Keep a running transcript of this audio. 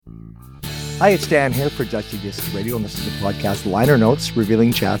Hi, it's Dan here for Dusty Discs Radio, and this is the podcast Liner Notes,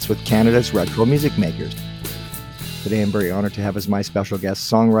 revealing chats with Canada's retro music makers. Today, I'm very honored to have as my special guest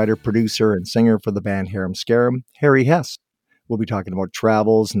songwriter, producer, and singer for the band Harem Scarem, Hess. We'll be talking about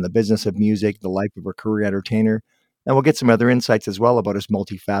travels and the business of music, the life of a career entertainer, and we'll get some other insights as well about his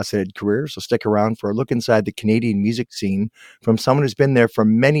multifaceted career. So stick around for a look inside the Canadian music scene from someone who's been there for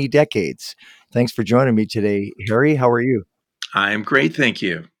many decades. Thanks for joining me today, Harry. How are you? I'm great, thank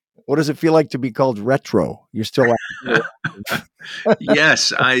you. What does it feel like to be called retro? You're still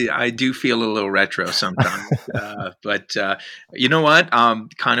Yes, I do feel a little retro sometimes, but you know what?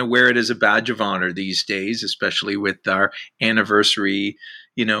 Kind of wear it as a badge of honor these days, especially with our anniversary,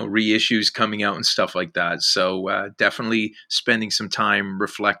 reissues coming out and stuff like that. So definitely spending some time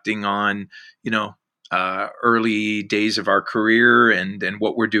reflecting on, early days of our career and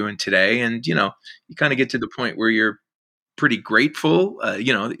what we're doing today, and you kind of get to the point where you're pretty grateful,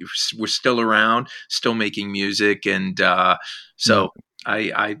 we're still around, still making music. And so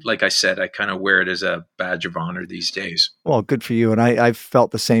I, like I said, I kind of wear it as a badge of honor these days. Well, good for you. And I've felt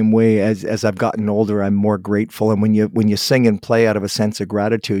the same way as I've gotten older. I'm more grateful. And when you sing and play out of a sense of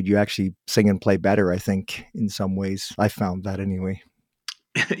gratitude, you actually sing and play better, I think, in some ways. I found that anyway.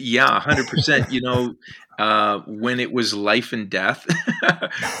 Yeah, 100%. When it was life and death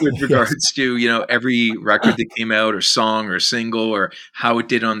with regards to, every record that came out or song or single or how it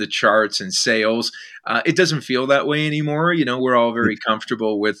did on the charts and sales, it doesn't feel that way anymore. We're all very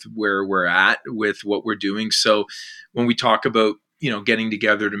comfortable with where we're at with what we're doing. So when we talk about getting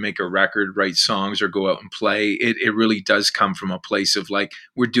together to make a record, write songs, or go out and play, it really does come from a place of like,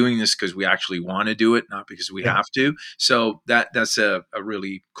 we're doing this because we actually want to do it, not because we have to. So that's a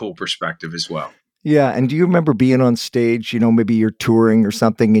really cool perspective as well. Yeah. And do you remember being on stage, maybe you're touring or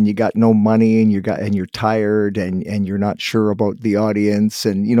something and you got no money and you're tired and you're not sure about the audience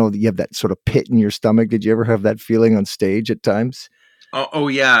and, you have that sort of pit in your stomach. Did you ever have that feeling on stage at times? Oh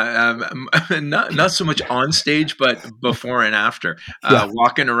yeah, not so much on stage, but before and after,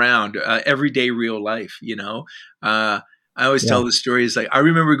 walking around, everyday real life. I always tell the story. Is like I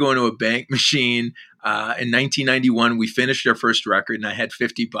remember going to a bank machine in 1991. We finished our first record, and I had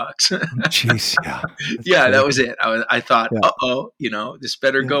 $50. Jeez, yeah, that was it. I thought, this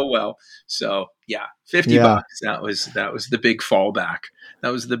better go well. So yeah, $50. That was the big fallback.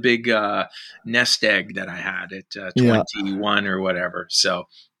 That was the big nest egg that I had at 21 or whatever. So,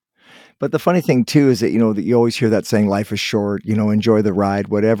 but the funny thing too is that that you always hear that saying, "Life is short," enjoy the ride,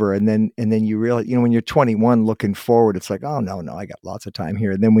 whatever. And then you realize, when you're 21, looking forward, it's like, oh no, I got lots of time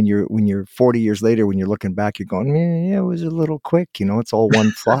here. And then when you're 40 years later, when you're looking back, you're going, yeah, it was a little quick. It's all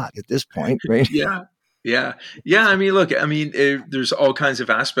one thought at this point, right? Yeah. I mean, look, there's all kinds of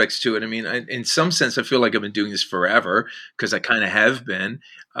aspects to it. I mean, in some sense, I feel like I've been doing this forever because I kind of have been.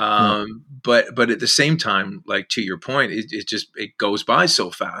 But at the same time, like to your point, it goes by so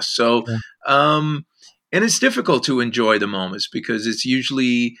fast. So, and it's difficult to enjoy the moments because it's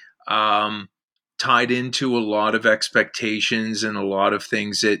usually tied into a lot of expectations and a lot of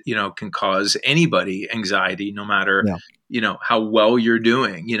things that can cause anybody anxiety, no matter how well you're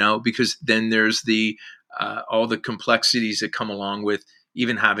doing. Because then there's the all the complexities that come along with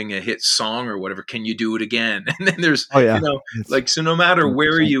even having a hit song or whatever. Can you do it again? And then there's so no matter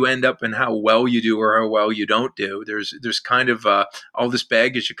where you end up and how well you do or how well you don't do, there's kind of all this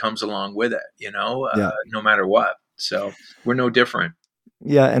baggage that comes along with it. No matter what. So we're no different.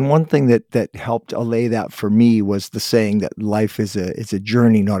 Yeah, and one thing that helped allay that for me was the saying that life is a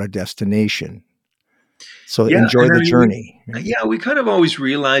journey, not a destination. So enjoy the journey. We kind of always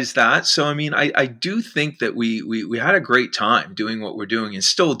realized that. So I mean, I do think that we had a great time doing what we're doing and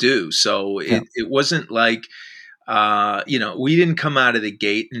still do. So it wasn't like we didn't come out of the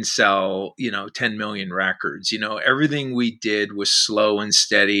gate and sell 10 million records. Everything we did was slow and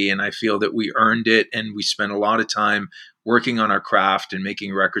steady, and I feel that we earned it, and we spent a lot of time working on our craft and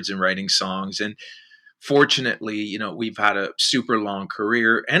making records and writing songs. And fortunately, we've had a super long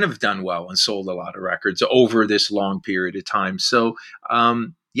career and have done well and sold a lot of records over this long period of time. So,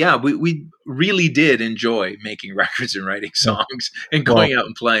 we really did enjoy making records and writing songs and going out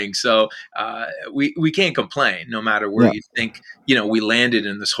and playing. So we can't complain, no matter where you think, we landed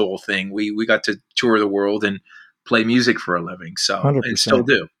in this whole thing. We got to tour the world and play music for a living. So 100%. And still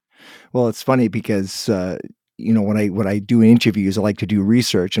do. Well, it's funny because when I do interviews, I like to do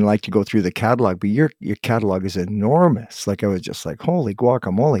research and I like to go through the catalog, but your catalog is enormous. Like I was just like, holy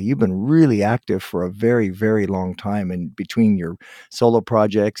guacamole, you've been really active for a very, very long time. And between your solo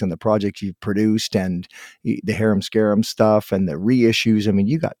projects and the projects you've produced and the Harem Scarem stuff and the reissues, I mean,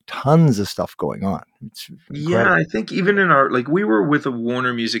 you got tons of stuff going on. It's Yeah, incredible. I think even in our like we were with a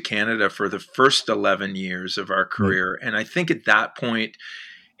Warner Music Canada for the first 11 years of our Right. career, and I think at that point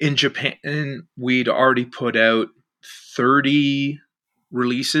in Japan we'd already put out 30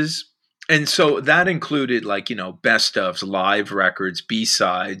 releases. And so that included like, best ofs, live records,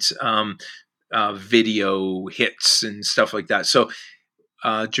 B-sides, video hits and stuff like that. So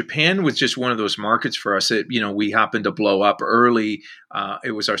Japan was just one of those markets for us that we happened to blow up early.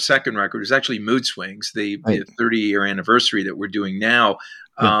 It was our second record. It was actually Mood Swings, Right. the 30-year anniversary that we're doing now.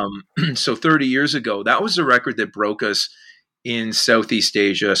 Yeah. So 30 years ago, that was the record that broke us in Southeast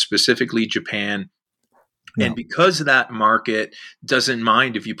Asia, specifically Japan. Yeah. And because that market doesn't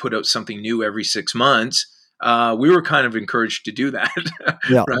mind if you put out something new every 6 months, we were kind of encouraged to do that,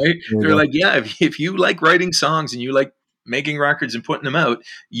 Yeah. right? There you They're go. like, yeah, if you like writing songs and you like making records and putting them out,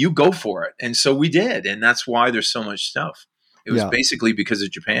 you go for it. And so we did. And that's why there's so much stuff. It was Yeah. basically because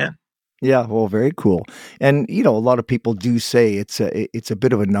of Japan. Yeah, well, very cool. And a lot of people do say it's a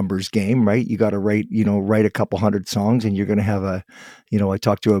bit of a numbers game, right? You got to write a couple hundred songs, and you're going to have I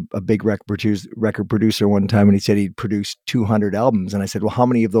talked to a big record producer one time, and he said he'd produced 200 albums, and I said, well, how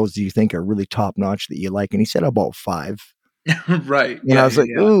many of those do you think are really top notch that you like? And he said about five, Right. and Yeah. I was Yeah. like,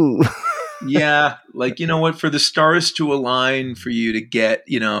 Yeah. ooh, Yeah, like you know what, for the stars to align for you to get,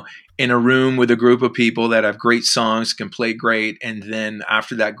 in a room with a group of people that have great songs, can play great, and then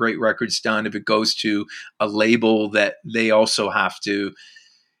after that great record's done, if it goes to a label that they also have to,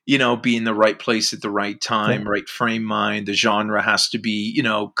 be in the right place at the right yeah, time, right frame mind. The genre has to be,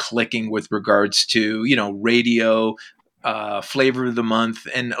 clicking with regards to, radio, flavor of the month,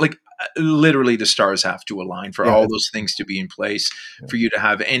 and like literally the stars have to align for yeah, all those things to be in place yeah, for you to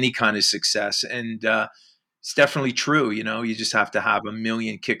have any kind of success. And it's definitely true. You just have to have a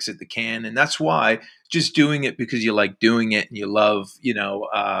million kicks at the can, and that's why just doing it because you like doing it and you love,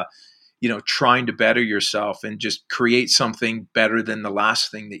 trying to better yourself and just create something better than the last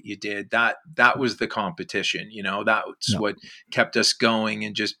thing that you did. That was the competition. That's yeah, what kept us going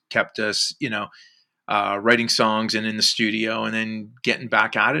and just kept us, writing songs and in the studio and then getting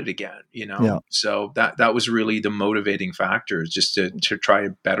back at it again. yeah. So that was really the motivating factor, is just to try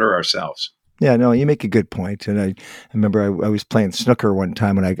to better ourselves. Yeah, no, you make a good point. And I remember I was playing snooker one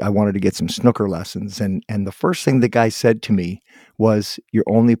time and I wanted to get some snooker lessons. And the first thing the guy said to me was, you're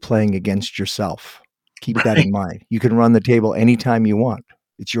only playing against yourself. Keep that Right. in mind. You can run the table anytime you want.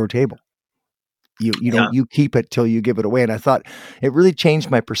 It's your table. You Yeah. don't you keep it till you give it away. And I thought it really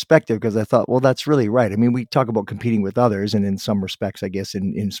changed my perspective, because I thought, well, that's really right. I mean, we talk about competing with others, and in some respects, I guess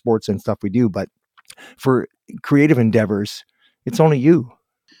in sports and stuff we do, but for creative endeavors, it's only you.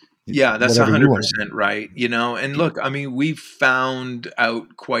 It's Yeah, that's whatever you want to 100% right. And look, I mean, we found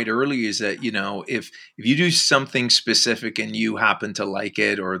out quite early is that, if you do something specific and you happen to like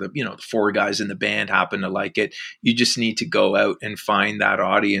it, or the four guys in the band happen to like it, you just need to go out and find that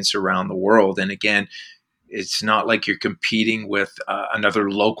audience around the world. And again, it's not like you're competing with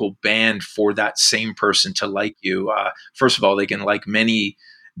another local band for that same person to like you. First of all, they can like many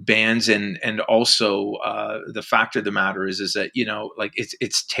bands, and also the fact of the matter is that like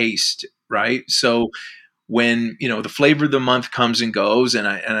it's taste, right? So when the flavor of the month comes and goes, and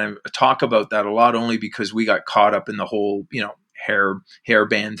I talk about that a lot only because we got caught up in the whole hair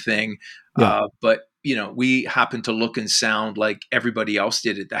band thing, Yeah. but we happen to look and sound like everybody else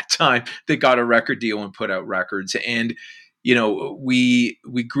did at that time. They got a record deal and put out records, and we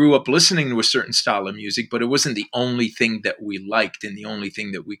grew up listening to a certain style of music, but it wasn't the only thing that we liked and the only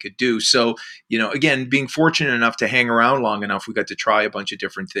thing that we could do. So again, being fortunate enough to hang around long enough, we got to try a bunch of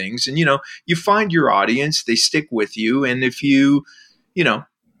different things, and you find your audience, they stick with you, and if you know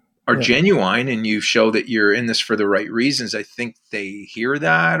are Yeah. genuine and you show that you're in this for the right reasons, I think they hear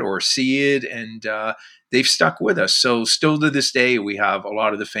that or see it, and they've stuck with us. So still to this day, we have a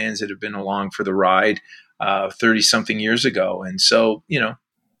lot of the fans that have been along for the ride 30 something years ago. And so,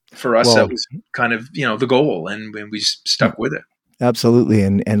 for us, that Well, was kind of, the goal, and we just yeah, stuck with it. absolutely.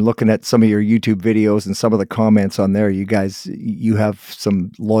 And looking at some of your YouTube videos and some of the comments on there, you have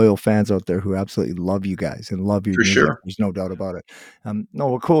some loyal fans out there who absolutely love you guys and love your For music. sure. There's no doubt about it. No,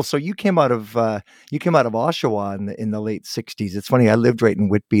 well, cool. So you came out of Oshawa in the late '60s. It's funny. I lived right in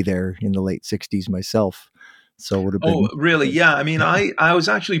Whitby there in the late '60s myself. So it would have Oh, been. really? Yeah. I mean, I was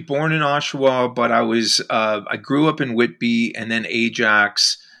actually born in Oshawa, but I grew up in Whitby and then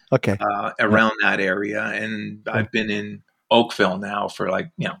Ajax. Okay. Yeah. around that area. And Cool. I've been in Oakville now for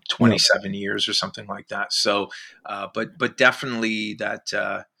like, Yeah. 27 years or something like that. So, but definitely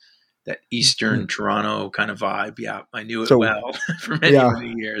that Eastern Neat. Toronto kind of vibe. Yeah, I knew it So, well for many, yeah.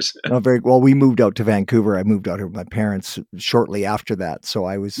 many years. Very well. We moved out to Vancouver. I moved out here with my parents shortly after that, so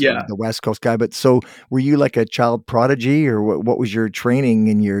I was Yeah. the West Coast guy. But so, were you like a child prodigy, or what was your training?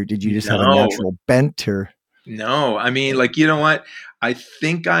 And your did you just have a No, natural bent, or no. I mean, like, you know what? I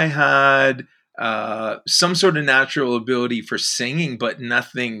think I had some sort of natural ability for singing, but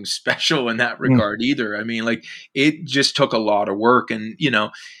nothing special in that Mm, regard either. I mean, like, it just took a lot of work. And,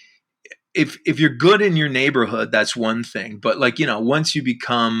 if you're good in your neighborhood, that's one thing. But like, once you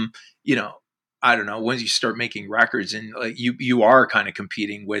become, you know, I don't know, once you start making records and like you are kind of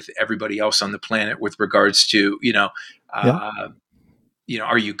competing with everybody else on the planet with regards to, yeah, uh,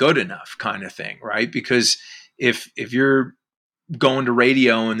 are you good enough kind of thing, right? Because if you're going to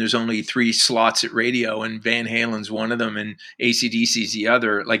radio and there's only three slots at radio and Van Halen's one of them and ACDC's the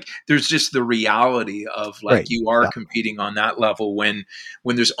other, like there's just the reality of like right, you are yeah, competing on that level when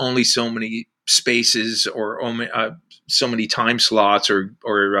there's only so many spaces or only so many time slots or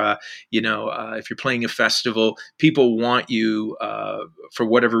if you're playing a festival, people want you for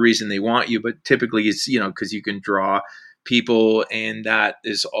whatever reason they want you, but typically it's because you can draw people, and that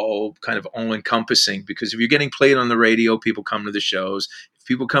is all kind of all encompassing, because if you're getting played on the radio, people come to the shows. If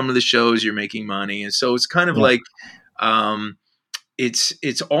people come to the shows, you're making money. And so it's kind of yeah, like um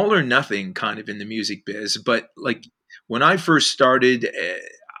it's all or nothing kind of in the music biz. But like when I first started,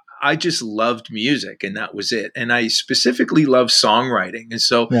 I just loved music and that was it. And I specifically love songwriting. And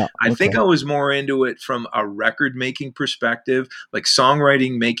so yeah. I think Okay, I was more into it from a record making perspective, like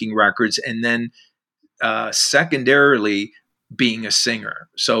songwriting, making records, and then secondarily being a singer.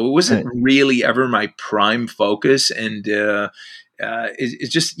 So it wasn't right. really ever my prime focus. And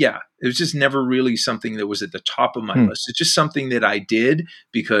it's just, yeah, it was just never really something that was at the top of my Hmm. list. It's just something that I did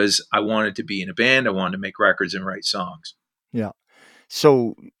because I wanted to be in a band. I wanted to make records and write songs. Yeah.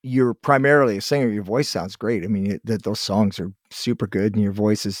 So you're primarily a singer. Your voice sounds great. I mean, those songs are super good, and your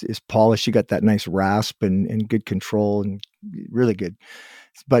voice is polished. You got that nice rasp and good control, and really good.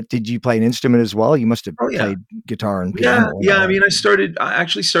 But did you play an instrument as well? You must have Oh yeah. played guitar and Yeah. piano and Yeah. all I that. mean, I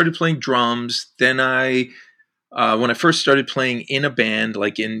actually started playing drums. Then when I first started playing in a band,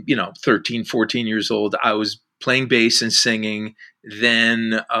 like in, 13, 14 years old, I was playing bass and singing.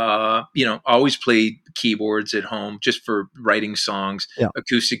 Then, always played keyboards at home just for writing songs, Yeah.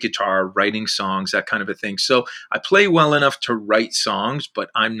 acoustic guitar, writing songs, that kind of a thing. So I play well enough to write songs,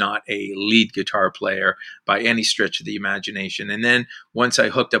 but I'm not a lead guitar player by any stretch of the imagination. And then once I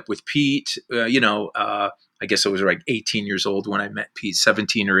hooked up with Pete, I guess I was like 18 years old when I met Pete,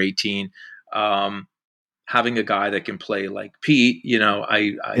 17 or 18. Having a guy that can play like Pete,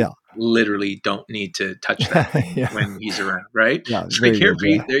 I Yeah. literally don't need to touch that thing Yeah. when he's around, right? Yeah. It's like, Very here, good.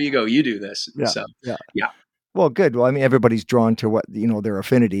 Pete, Yeah. there you go, you do this. Yeah. So, Yeah. yeah, Well, good. Well, I mean, everybody's drawn to what, their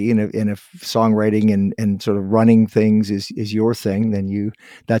affinity, and if songwriting and sort of running things is your thing, then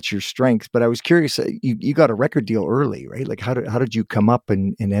that's your strength. But I was curious, you got a record deal early, right? Like how did you come up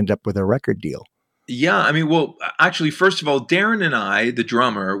and end up with a record deal? yeah. I mean, well, actually, first of all, Darren and I, the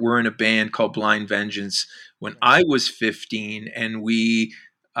drummer, were in a band called Blind Vengeance when I was 15, and we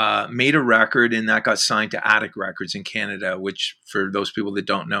made a record, and that got signed to Attic Records in Canada, which, for those people that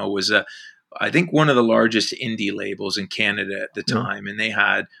don't know, was I think one of the largest indie labels in Canada at the Yeah. time, and they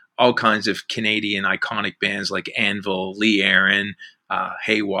had all kinds of Canadian iconic bands like Anvil, Lee Aaron,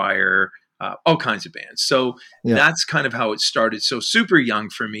 Haywire, all kinds of bands. So Yeah. that's kind of how it started. So super young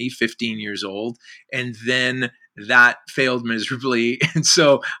for me, 15 years old, and then that failed miserably, and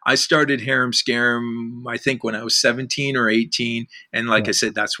so I started Harem Scarem, I think when I was 17 or 18, and like Yeah. I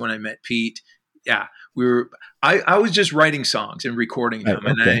said, that's when I met Pete. Yeah, we were I was just writing songs and recording Right. them.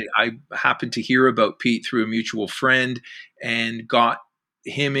 And Okay. I happened to hear about Pete through a mutual friend and got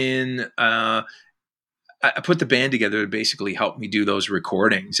him in. I put the band together to basically help me do those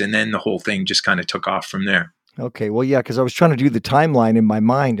recordings. And then the whole thing just kind of took off from there. Okay. Well, yeah, because I was trying to do the timeline in my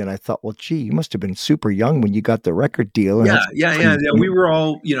mind, and I thought, well, gee, you must have been super young when you got the record deal, and Yeah, that's yeah, yeah, pretty. yeah. We were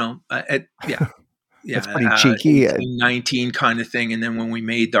all, That's yeah, pretty cheeky. 18, 19 kind of thing. And then when we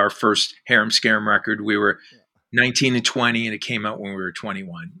made our first Harem Scarem record, we were 19 and 20, and it came out when we were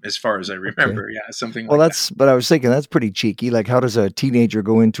 21, as far as I Okay. remember. Yeah, something Well, like that. but I was thinking that's pretty cheeky. Like, how does a teenager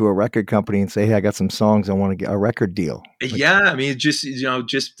go into a record company and say, "Hey, I got some songs, I want to get a record deal"? Like, Yeah, I mean, just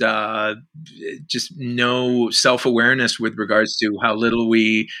just no self awareness with regards to how little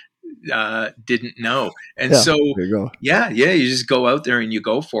we didn't know. And Yeah. so, There you go. you just go out there and you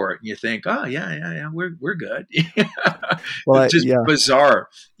go for it, and you think, oh yeah, we're good. Well, Just yeah. bizarre.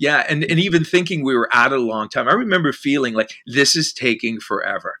 Yeah, and even thinking we were at it a long time. I remember feeling like this is taking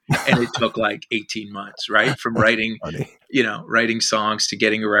forever, and it took like 18 months, right, from writing, Funny. writing songs to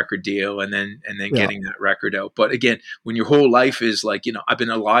getting a record deal, and then Yeah. getting that record out. But again, when your whole life is like, I've been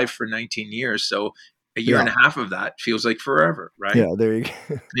alive for 19 years, so a year Yeah. and a half of that feels like forever, right? Yeah. There you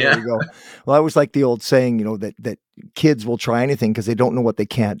there Yeah. you go. Well, I was like the old saying, that kids will try anything because they don't know what they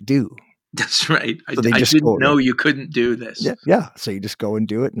can't do. That's right. I, So they I just didn't go. know you couldn't do this. Yeah, yeah. So you just go and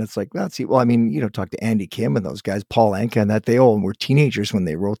do it, and it's like, that's well, I mean, talk to Andy Kim and those guys, Paul Anka, and that they all were teenagers when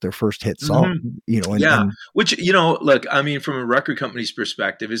they wrote their first hit song. Hmm. And Yeah, which, look, I mean, from a record company's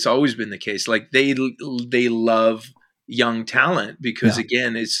perspective, it's always been the case. Like they love young talent because, yeah,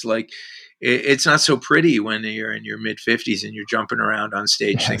 again, it's like it's not so pretty when you're in your mid 50s and you're jumping around on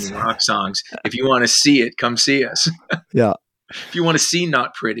stage yes, singing rock songs. If you want to see it, come see us. yeah, If you want to see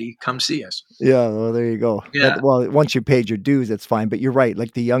not pretty, come see us. yeah. Well, there you go. Yeah, Well, once you paid your dues, that's fine. But you're right.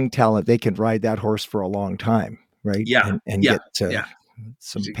 Like the young talent, they can ride that horse for a long time, right? yeah, And yeah, get yeah. That's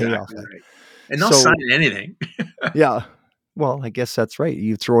some payoff. exactly right. And not So signing anything. yeah, well, I guess that's right.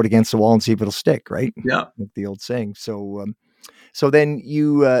 You throw it against the wall and see if it'll stick, right? Yeah. Like the old saying. So then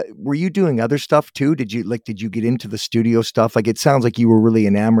you were you doing other stuff too? Did you get into the studio stuff? Like it sounds like you were really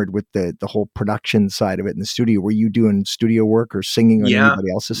enamored with the whole production side of it in the studio. Were you doing studio work or singing on Yeah.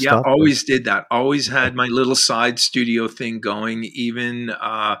 anybody else's Yeah. stuff? Or Always did that. Always okay, had my little side studio thing going, even,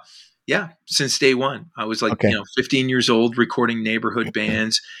 since day one. I was like, okay, 15 years old, recording neighborhood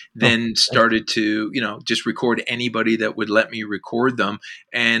bands, oh, then nice. started to, just record anybody that would let me record them.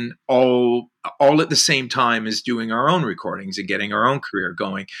 And all at the same time as doing our own recordings and getting our own career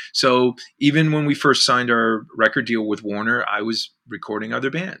going. So even when we first signed our record deal with Warner, I was recording other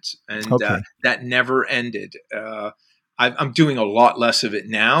bands, and Okay, that never ended. I'm doing a lot less of it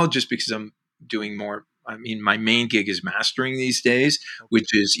now just because I'm doing more. I mean, my main gig is mastering these days, okay, which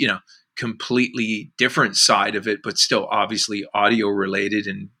is, completely different side of it, but still obviously audio related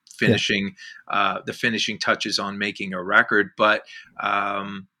and yeah, finishing the finishing touches on making a record. But yeah,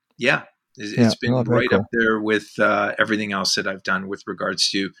 yeah. it's Oh, been very right up cool. there with everything else that I've done with regards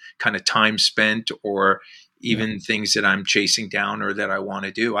to kind of time spent or Yeah. even things that I'm chasing down or that I want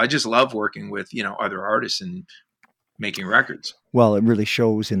to do. I just love working with, other artists and making records. Well, it really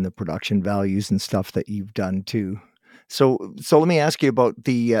shows in the production values and stuff that you've done too. So let me ask you about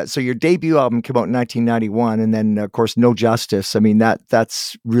so your debut album came out in 1991, and then of course No Justice. I mean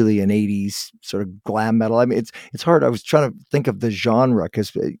that's really an 80s sort of glam metal. I mean it's hard. I was trying to think of the genre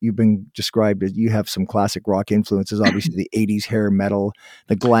because you've been described as you have some classic rock influences. Obviously the 80s hair metal,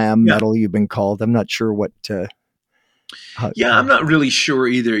 the glam Yeah. metal you've been called. I'm not sure what Yeah, how I'm not really sure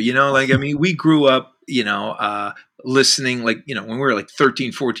either. Like, I mean, we grew up, listening, like, when we were like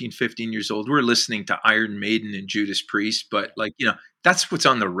 13, 14, 15 years old, we were listening to Iron Maiden and Judas Priest. But, like, that's what's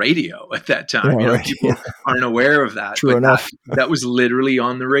on the radio at that yeah, time. right. People aren't aware of that, True but that, enough. that was literally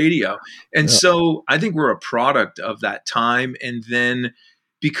on the radio. And Yeah. so I think we're a product of that time. And then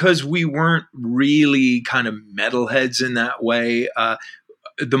because we weren't really kind of metalheads in that way,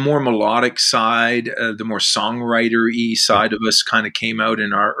 the more melodic side, the more songwriter-y Yeah. side of us kind of came out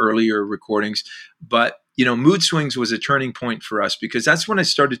in our earlier recordings. But, Mood Swings was a turning point for us because that's when I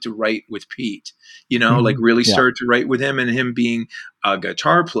started to write with Pete, like Mhm. really Yeah. started to write with him, and him being a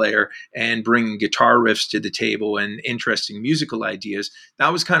guitar player and bringing guitar riffs to the table and interesting musical ideas.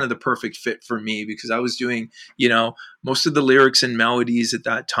 That was kind of the perfect fit for me because I was doing, most of the lyrics and melodies at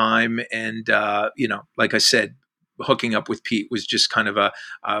that time. And, like I said, hooking up with Pete was just kind of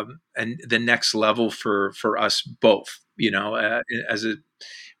and the next level for us both. As a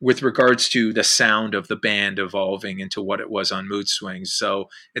with regards to the sound of the band evolving into what it was on Mood Swings. So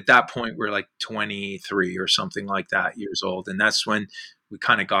at that point, we're like 23 or something like that years old, and that's when we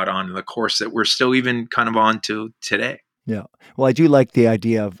kind of got on the course that we're still even kind of on to today. Yeah. Well, I do like the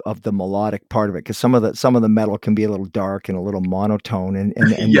idea of the melodic part of it because some of the metal can be a little dark and a little monotone, and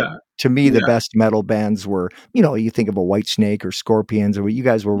Yeah, to me, the yeah, best metal bands were, you think of a Whitesnake or Scorpions, or you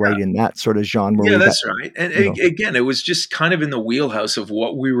guys were right yeah. in that sort of genre where Yeah, you got, that's right. And you know, again, it was just kind of in the wheelhouse of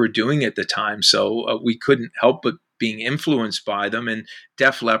what we were doing at the time. So we couldn't help but being influenced by them. And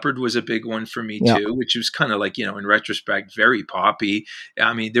Def Leppard was a big one for me yeah, too, which was kind of like, in retrospect, very poppy.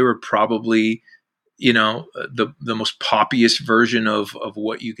 I mean, they were probably, the most poppiest version of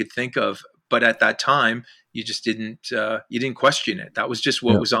what you could think of. But at that time, you didn't question it. That was just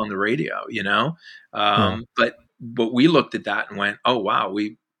what yeah, was on the radio. yeah, But we looked at that and went, oh wow,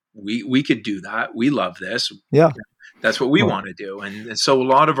 we could do that. We love this. yeah. That's what we Well, want to do. And so a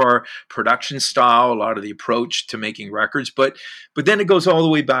lot of our production style, a lot of the approach to making records, but then it goes all the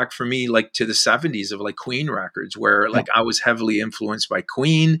way back for me, like to the 70s of like Queen records, where yeah, like I was heavily influenced by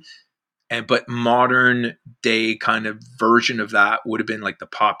Queen. And but modern day kind of version of that would have been like the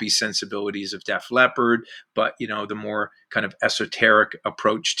poppy sensibilities of Def Leppard, but the more kind of esoteric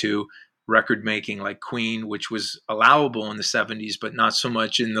approach to record making like Queen, which was allowable in the 70s, but not so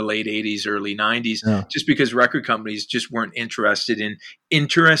much in the late 80s, early 90s, yeah, just because record companies just weren't interested in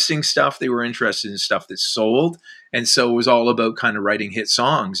interesting stuff. They were interested in stuff that sold. And so it was all about kind of writing hit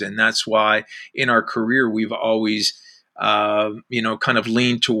songs. And that's why in our career, we've always, kind of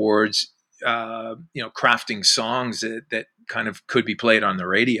leaned towards crafting songs that kind of could be played on the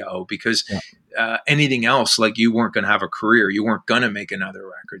radio, because yeah. anything else, like, you weren't going to have a career, you weren't going to make another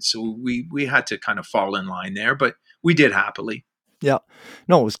record. So we had to kind of fall in line there, but we did happily. Yeah.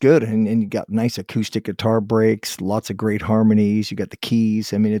 No, it was good, and you got nice acoustic guitar breaks, lots of great harmonies, you got the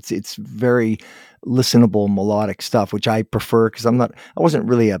keys. I mean, it's very listenable melodic stuff, which I prefer because I wasn't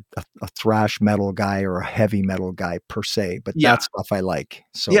really a thrash metal guy or a heavy metal guy per se, but that Yeah, stuff I like.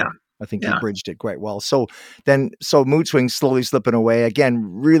 So yeah, I think you yeah, bridged it quite well. So Mood Swings slowly slipping away again,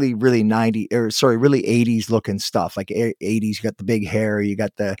 really, really 90 or sorry, really 80s looking stuff. Like 80s, you got the big hair, you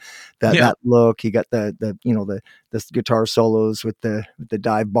got yeah. that look, you got the guitar solos with the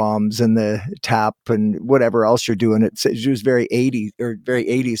dive bombs and the tap and whatever else you're doing. It was very 80s or very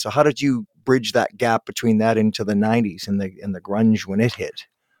 80s. So how did you bridge that gap between that into the 90s and the grunge when it hit?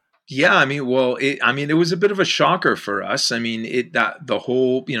 Yeah, I mean, well, it was a bit of a shocker for us. I mean, that the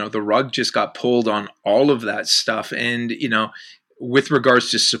whole, the rug just got pulled on all of that stuff. And, with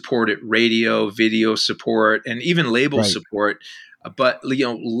regards to support at radio, video support, and even label Right. support. But,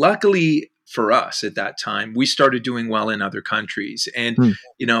 luckily for us at that time, we started doing well in other countries. And, Hmm.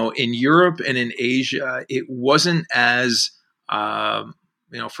 in Europe and in Asia, it wasn't as, for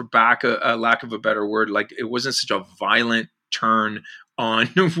a lack of a better word, like, it wasn't such a violent turn on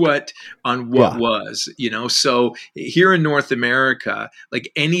what Yeah. was, so here in North America,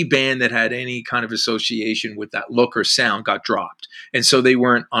 like, any band that had any kind of association with that look or sound got dropped, and so they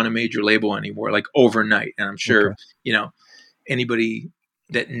weren't on a major label anymore, like, overnight. And I'm Okay. sure anybody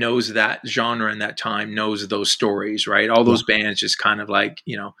that knows that genre in that time knows those stories, right? All Yeah. those bands just kind of like,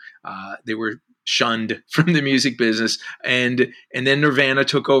 they were shunned from the music business. And then Nirvana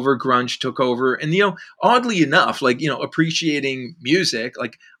took over, grunge took over. And, oddly enough, like, appreciating music,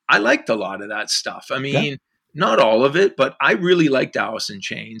 like, I liked a lot of that stuff. I Yeah. mean, not all of it, but I really liked Alice in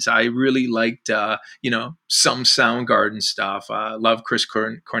Chains. I really liked, some Soundgarden stuff. Love Chris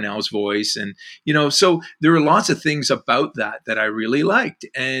Cornell's voice. And, so there were lots of things about that I really liked.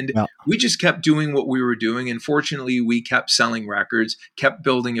 And Yeah. we just kept doing what we were doing. And fortunately, we kept selling records, kept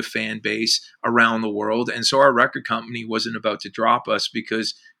building a fan base around the world. And so our record company wasn't about to drop us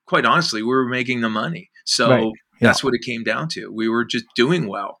because, quite honestly, we were making the money. Right. So Yeah. that's what it came down to. We were just doing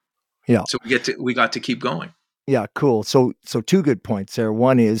well. Yeah. So we got to keep going. Yeah, cool. So two good points there.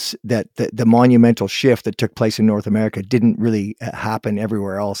 One is that the monumental shift that took place in North America didn't really happen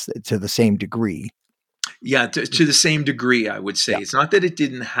everywhere else to the same degree. Yeah, to the same degree, I would say. Yeah, It's not that it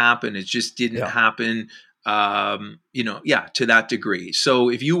didn't happen; it just didn't yeah, happen. Yeah, to that degree. So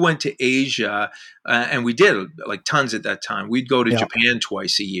if you went to Asia, and we did like tons at that time, we'd go to yeah. Japan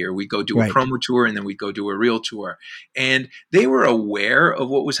twice a year. We'd go do a Right. promo tour, and then we'd go do a real tour. And they were aware of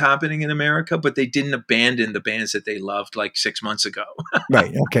what was happening in America, but they didn't abandon the bands that they loved like 6 months ago.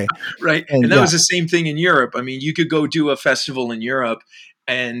 Right. Okay. Right. And And that yeah, was the same thing in Europe. I mean, you could go do a festival in Europe,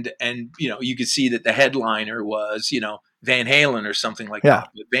 and you could see that the headliner was, Van Halen or something like yeah. that.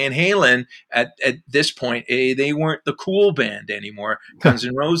 But Van Halen at this point, they weren't the cool band anymore. Guns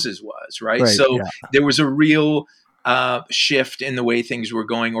N' Roses was, right. Right. So Yeah. there was a real shift in the way things were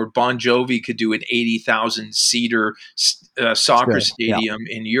going. Or Bon Jovi could do an 80,000 seater soccer Sure. Yeah. stadium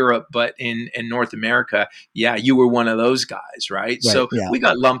in Europe, but in North America, yeah, you were one of those guys, right? Right. So Yeah. we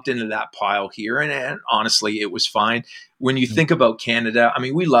got lumped into that pile here, and honestly, it was fine. When you Mm. think about Canada, I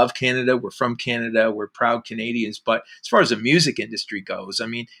mean, we love Canada. We're from Canada. We're proud Canadians. But as far as the music industry goes, I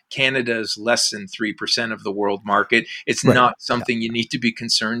mean, Canada is less than 3% of the world market. It's Right. not Yeah. something you need to be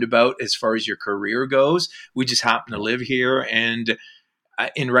concerned about as far as your career goes. We just happen to Yeah. live here, and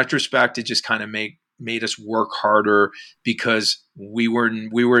in retrospect, it just kind of made us work harder because we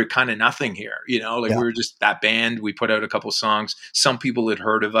were kind of nothing here, like, Yeah. we were just that band. We put out a couple songs. Some people had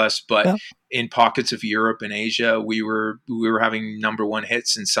heard of us, but Yeah. in pockets of Europe and Asia, we were having number one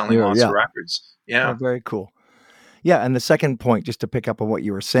hits and selling Yeah. lots of Yeah. records. Oh, Yeah. very cool. Yeah, and the second point, just to pick up on what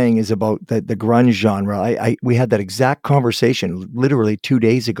you were saying, is about the grunge genre. We had that exact conversation literally 2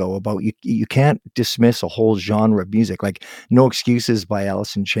 days ago about you can't dismiss a whole genre of music. Like "No Excuses" by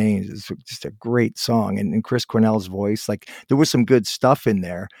Alice in Chains is just a great song, and Chris Cornell's voice, like there was some good stuff in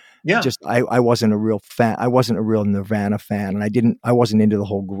there. Yeah, Just I wasn't a real fan. I wasn't a real Nirvana fan, and I wasn't into the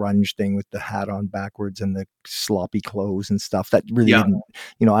whole grunge thing with the hat on backwards and the sloppy clothes and stuff. That really yeah,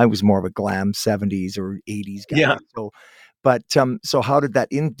 didn't, I was more of a glam 70s or 80s yeah. guy. So, but so how did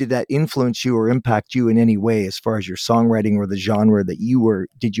that influence you or impact you in any way as far as your songwriting or the genre that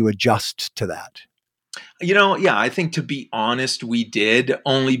did you adjust to that? Yeah, I think to be honest, we did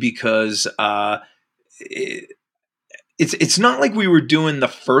only because it, it's not like we were doing the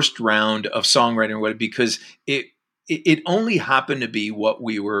first round of songwriting or what because it only happened to be what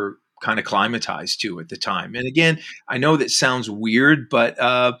we were kind of climatized to at the time. And again, I know that sounds weird, but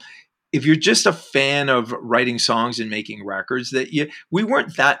if you're just a fan of writing songs and making records, we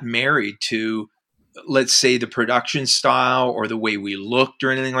weren't that married to, let's say, the production style or the way we looked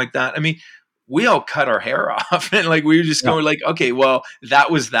or anything like that. I mean, we all cut our hair off and like we were just Yeah, going like, okay, well,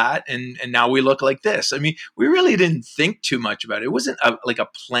 that was that, and now we look like this. I mean, we really didn't think too much about it. It wasn't like a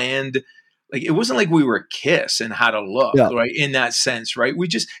planned, like it wasn't like we were Kiss and had a look, yeah, right? In that sense, right? We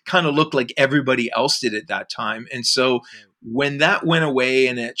just kind of looked like everybody else did at that time. And so when that went away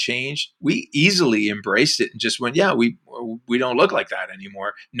and it changed, we easily embraced it and just went, yeah, we don't look like that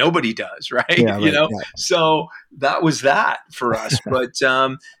anymore. Nobody does, right? yeah, right, yeah, So that was that for us.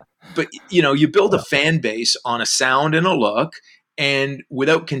 But you build a yeah, fan base on a sound and a look, and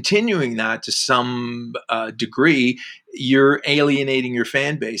without continuing that to some degree, you're alienating your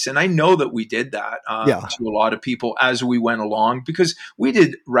fan base. And I know that we did that yeah, to a lot of people as we went along, because we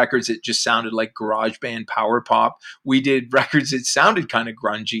did records that just sounded like garage band power pop. We did records that sounded kind of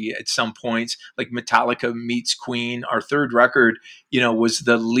grungy at some points, like Metallica meets Queen. Our third record, was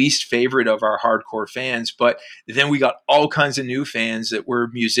the least favorite of our hardcore fans, but then we got all kinds of new fans that were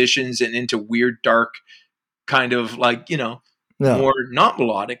musicians and into weird, dark, kind of like, yeah, more not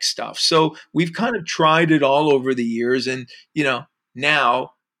melodic stuff. So we've kind of tried it all over the years. And,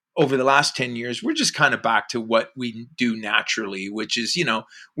 now over the last 10 years, we're just kind of back to what we do naturally, which is,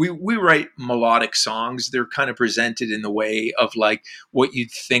 we write melodic songs. They're kind of presented in the way of like what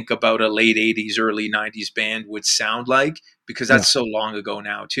you'd think about a late 80s, early 90s band would sound like, because yeah. that's so long ago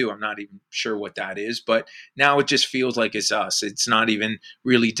now too. I'm not even sure what that is, but now it just feels like it's us. It's not even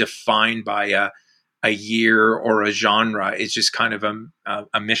really defined by a year or a genre. It's just kind of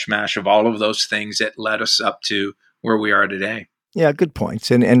a mishmash of all of those things that led us up to where we are today. Yeah, good points.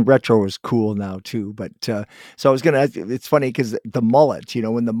 And retro is cool now too. But so I was gonna ask, it's funny because the mullet,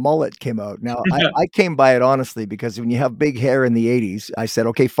 when the mullet came out. Now I came by it honestly because when you have big hair in the 80s, I said,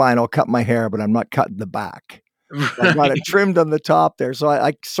 okay, fine, I'll cut my hair, but I'm not cutting the back. I got it Right. trimmed on the top there. So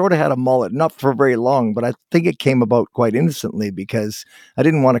I sort of had a mullet, not for very long, but I think it came about quite innocently because I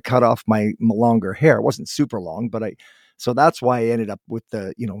didn't want to cut off my longer hair. It wasn't super long, but so that's why I ended up with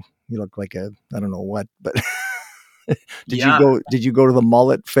you look like I don't know what, but Yeah. did you go to the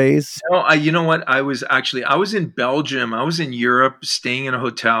mullet phase? No, you know what? I was in Belgium. I was in Europe, staying in a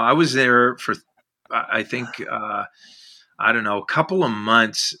hotel. I was there for, I think, I don't know, a couple of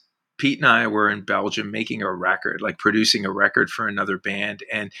months. Pete and I were in Belgium making a record, like producing a record for another band.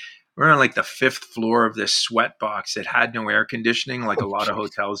 And we're on like the fifth floor of this sweat box that had no air conditioning, like a Oh, lot of jeez.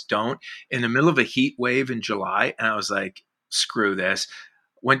 hotels don't, in the middle of a heat wave in July. And I was like, screw this.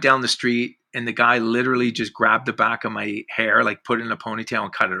 Went down the street, and the guy literally just grabbed the back of my hair, like put it in a ponytail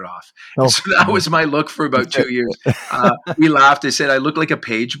and cut it off. And Oh, so that was my look for about 2 years. We laughed. I said I looked like a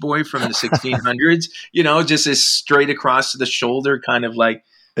page boy from the 1600s, just as straight across the shoulder, kind of like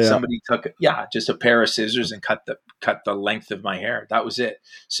yeah, somebody took, yeah, just a pair of scissors and cut the length of my hair. That was it.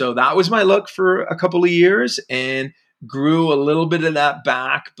 So that was my look for a couple of years, and grew a little bit of that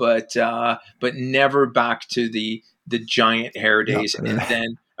back, but never back to the giant hair yeah, days. And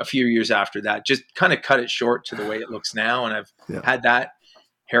then a few years after that, just kind of cut it short to the way it looks now. And I've yeah. had that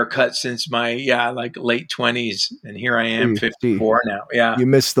haircut since my, like late 20s. And here I am, See, 54 now. Yeah. you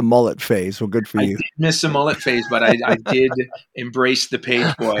missed the mullet phase. Well, good for I you. did miss the mullet phase, but I did embrace the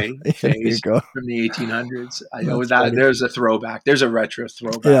page boy There you phase go. from the 1800s. I know That's that funny. there's a throwback. There's a retro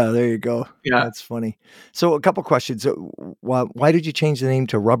throwback. Yeah, there you go. Yeah. That's funny. So, a couple questions. Why did you change the name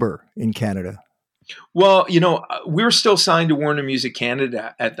to Rubber in Canada? Well, we were still signed to Warner Music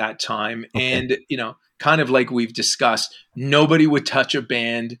Canada at that time. Okay. And, kind of like we've discussed, nobody would touch a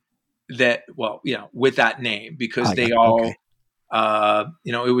band that, well, with that name, because I they got okay. all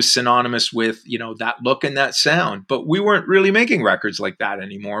it was synonymous with, that look and that sound. But we weren't really making records like that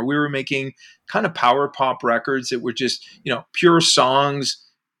anymore. We were making kind of power pop records that were just, pure songs,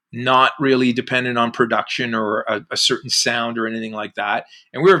 not really dependent on production or a certain sound or anything like that.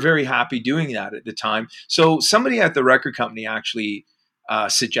 And we were very happy doing that at the time. So somebody at the record company actually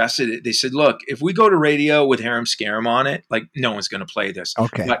suggested it. They said, look, if we go to radio with Harem Scarem on it, like, no one's going to play this.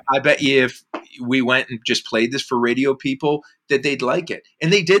 Okay. But I bet you if we went and just played this for radio people, that they'd like it.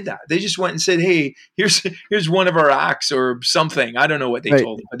 And they did that. They just went and said, hey, here's one of our acts or something. I don't know what they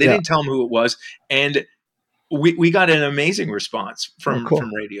told them, but they didn't tell them who it was. And we got an amazing response from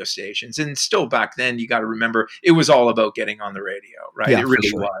radio stations. And still back then, you got to remember, it was all about getting on the radio, right? Yeah, it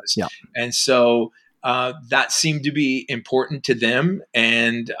really was. Yeah. And so that seemed to be important to them.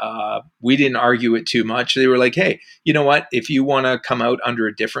 And we didn't argue it too much. They were like, hey, you know what? If you want to come out under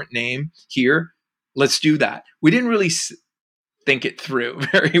a different name here, let's do that. We didn't really think it through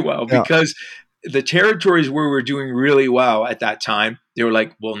very well because the territories where we're doing really well at that time, they were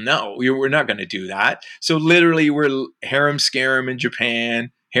like, well, no, we're not going to do that. So literally we're Harem Scarem in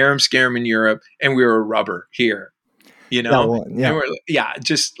Japan, Harem Scarem in Europe, and we were Rubber here, And we're,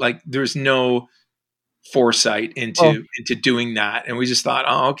 just like there's no foresight into doing that. And we just thought,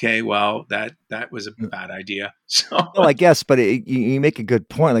 oh, okay, well, that was a bad idea. So well, I guess, but you make a good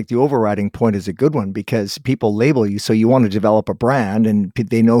point. Like the overriding point is a good one because people label you. So you want to develop a brand and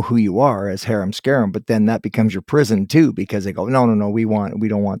they know who you are as Harem Scarem, but then that becomes your prison too, because they go, no, we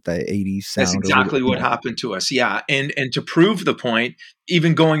don't want the 80s sound. That's exactly what happened to us. Yeah. And to prove the point,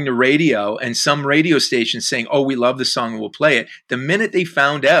 even going to radio and some radio stations saying, oh, we love the song and we'll play it. The minute they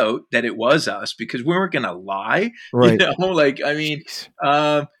found out that it was us, because we weren't going to lie, right.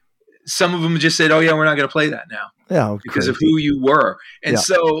 Some of them just said, oh yeah, we're not going to play that now. Yeah, because of who you were. And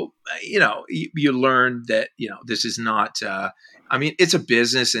so, you learn that, this is not, it's a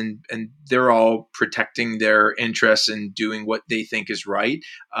business and they're all protecting their interests and doing what they think is right.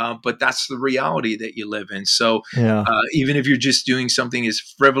 But that's the reality that you live in. So even if you're just doing something as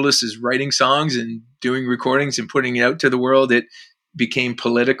frivolous as writing songs and doing recordings and putting it out to the world, it became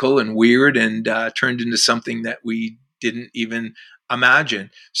political and weird and turned into something that we didn't even imagine.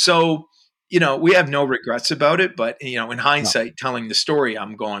 So, we have no regrets about it, but, in hindsight, telling the story,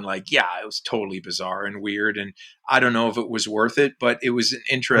 I'm going like, yeah, it was totally bizarre and weird. And I don't know if it was worth it, but it was an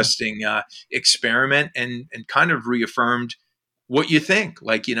interesting experiment and kind of reaffirmed what you think.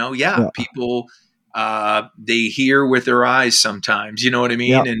 Like, people, they hear with their eyes sometimes, you know what I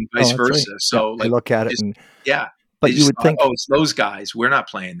mean? And vice versa. Right. So they look at it but you would think, oh, it's those guys. We're not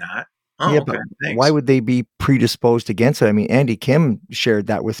playing that. Oh, but why would they be predisposed against it? I mean, Andy Kim shared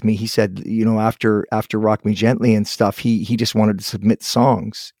that with me. He said, after Rock Me Gently and stuff, he just wanted to submit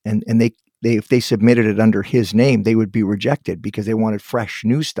songs, and they if they submitted it under his name, they would be rejected because they wanted fresh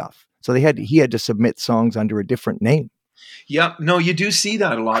new stuff. So he had to submit songs under a different name. Yeah, no, you do see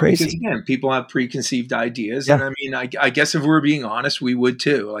that a lot. Crazy. Because again, people have preconceived ideas. And I guess if we're being honest, we would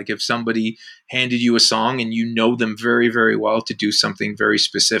too. Like if somebody handed you a song and you know them very, very well to do something very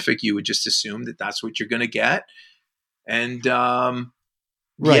specific, you would just assume that that's what you're going to get. And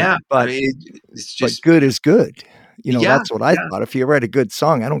right. But it's just, but good is good. That's what I thought. If you write a good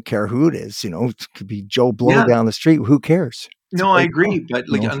song, I don't care who it is. It could be Joe Blow down the street. Who cares? No, I agree, but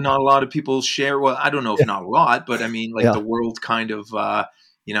not a lot of people share. Well, I don't know if not a lot, but I mean, the world kind of,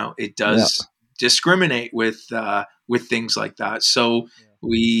 it does discriminate with things like that. So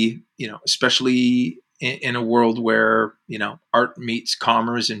we, especially in a world where art meets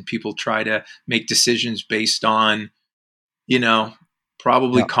commerce and people try to make decisions based on,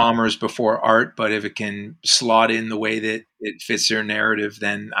 probably commerce before art, but if it can slot in the way that it fits their narrative,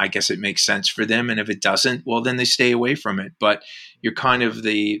 then I guess it makes sense for them. And if it doesn't, well, then they stay away from it. But you're kind of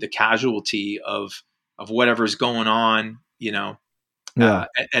the casualty of whatever's going on,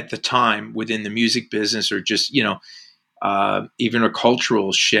 at the time within the music business, or just, even a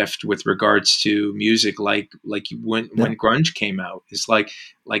cultural shift with regards to music, like when grunge came out. It's like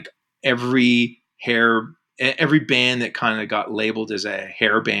every band that kind of got labeled as a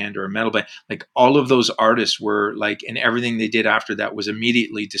hair band or a metal band, like all of those artists were like, and everything they did after that was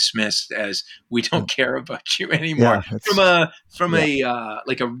immediately dismissed as, we don't care about you anymore. From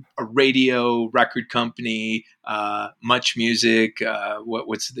a radio record company, Much Music,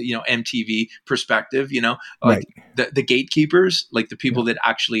 what's the, MTV perspective, like the gatekeepers, like the people that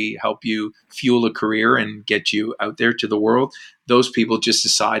actually help you fuel a career and get you out there to the world. Those people just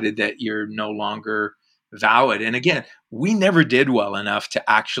decided that you're no longer valid. And again, we never did well enough to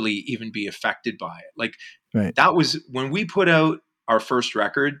actually even be affected by it. Like that was when we put out our first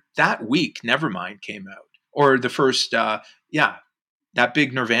record that week, Nevermind came out. or the first, yeah, that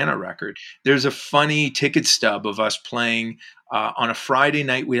big Nirvana record. There's a funny ticket stub of us playing on a Friday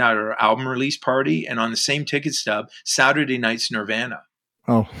night. We had our album release party, and on the same ticket stub, Saturday night's Nirvana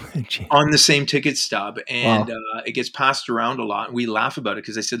Oh, gee. on the same ticket stub, and Wow. it gets passed around a lot. And we laugh about it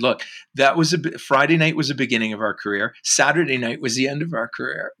because I said, "Look, that was Friday night was the beginning of our career. Saturday night was the end of our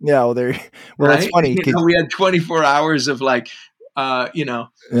career." Yeah, well, there well, it's Right? funny You because know, we had 24 hours of like, you know,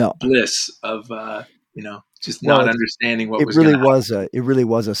 yeah. bliss of, just Well, not it's understanding what was going to happen. it really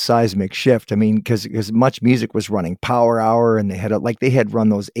was a seismic shift. I mean, because much music was running Power Hour, and they had run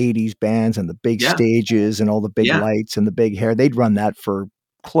those '80s bands and the big Yeah. stages and all the big Yeah. lights and the big hair. They'd run that for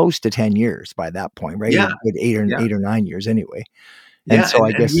close to 10 years by that point, right? A Yeah. good 8 or 9 years anyway. And Yeah, so I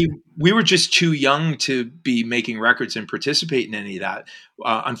and guess we were just too young to be making records and participate in any of that.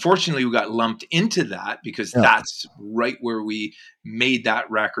 Unfortunately, we got lumped into that because yeah, that's right where we made that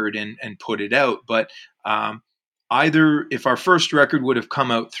record and put it out. But either if our first record would have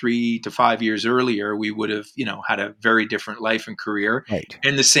come out 3 to 5 years earlier, we would have had a very different life and career. right.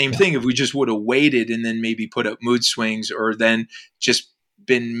 And the same Yeah, thing if we just would have waited and then maybe put out Mood Swings, or then just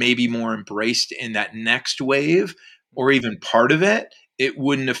been maybe more embraced in that next wave, or even part of it, it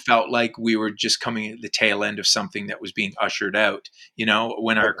wouldn't have felt like we were just coming at the tail end of something that was being ushered out,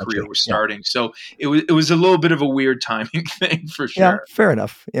 when I our gotcha. career was Yeah. starting. So it was a little bit of a weird timing thing for Yeah, sure. fair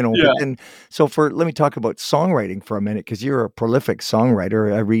enough, but Yeah. then let me talk about songwriting for a minute because you're a prolific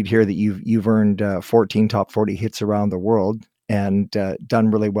songwriter. I read here that you've earned 14 top 40 hits around the world and done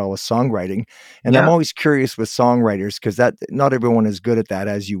really well with songwriting. And I'm Yeah. always curious with songwriters because that not everyone is good at that,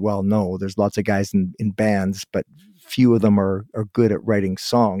 as you well know. There's lots of guys in bands, but few of them are good at writing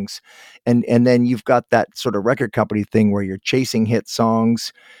songs. And then you've got that sort of record company thing where you're chasing hit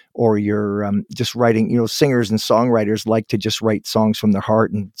songs or you're just writing, singers and songwriters like to just write songs from their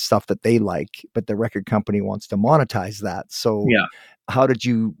heart and stuff that they like, but the record company wants to monetize that. So Yeah. how did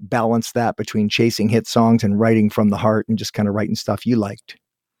you balance that between chasing hit songs and writing from the heart and just kind of writing stuff you liked?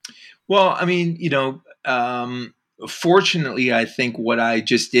 Well, I mean, fortunately, I think what I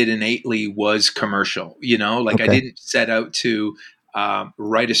just did innately was commercial. Like I Okay. didn't set out to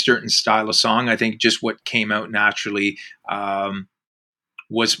write a certain style of song. I think just what came out naturally.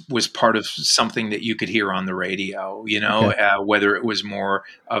 Was part of something that you could hear on the radio, Okay. whether it was more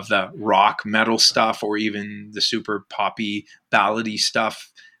of the rock metal stuff or even the super poppy ballady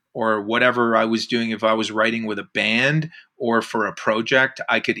stuff, or whatever I was doing. If I was writing with a band or for a project,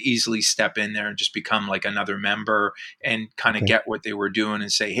 I could easily step in there and just become like another member and kind of Okay. get what they were doing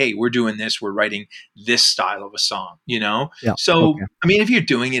and say, hey, we're doing this, we're writing this style of a song. Yeah. So Okay. I mean, if you're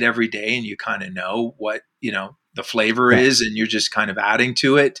doing it every day and you kind of know what the flavor Yeah. is, and you're just kind of adding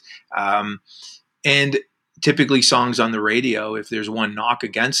to it. And typically songs on the radio, if there's one knock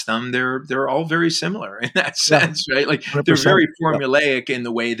against them, they're all very similar in that Yeah. sense, right? Like they're 100%. very Yeah. formulaic in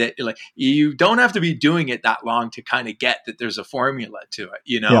the way that like you don't have to be doing it that long to kind of get that there's a formula to it,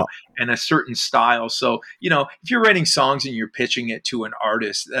 Yeah. and a certain style. So, if you're writing songs and you're pitching it to an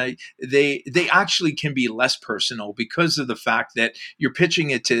artist, they actually can be less personal because of the fact that you're pitching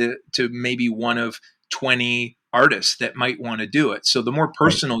it to maybe one of 20 artists that might want to do it. So the more Right.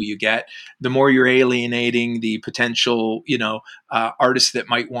 personal you get, the more you're alienating the potential, artists that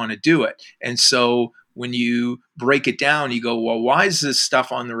might want to do it. And so when you break it down, you go, well, why is this stuff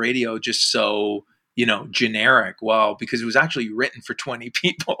on the radio just so, generic? Well, because it was actually written for 20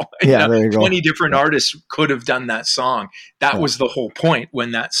 people. Yeah. There you go. 20 different Yeah. artists could have done that song. That Yeah. was the whole point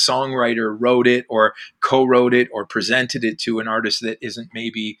when that songwriter wrote it or co-wrote it or presented it to an artist that isn't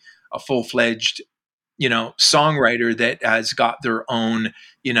maybe a full-fledged songwriter that has got their own,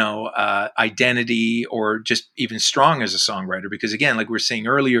 identity, or just even strong as a songwriter. Because again, like we were saying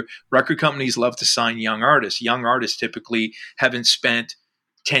earlier, record companies love to sign young artists. Young artists typically haven't spent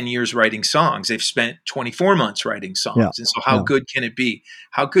 10 years writing songs. They've spent 24 months writing Yeah. songs. And so how Yeah. good can it be?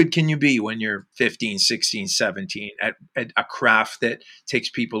 How good can you be when you're 15, 16, 17 at a craft that takes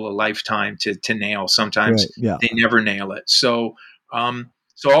people a lifetime to nail? Sometimes Right. Yeah. they never nail it. So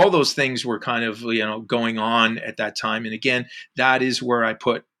all those things were kind of going on at that time, and again, that is where I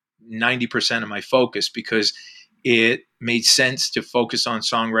put 90% of my focus, because it made sense to focus on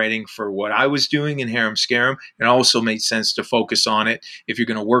songwriting for what I was doing in Harem Scarem. It also made sense to focus on it if you're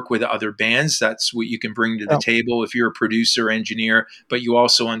going to work with other bands. That's what you can bring to the Yeah. table if you're a producer, engineer, but you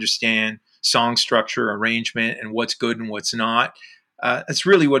also understand song structure, arrangement, and what's good and what's not. That's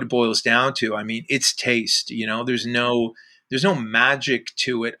really what it boils down to. I mean, it's taste. There's no magic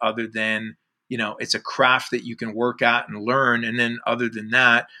to it other than it's a craft that you can work at and learn. And then other than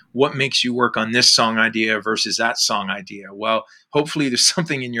that, what makes you work on this song idea versus that song idea? Well, hopefully there's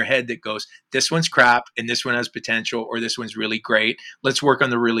something in your head that goes, this one's crap and this one has potential, or this one's really great. Let's work on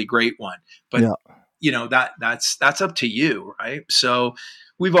the really great one. But Yeah. that's up to you, right? So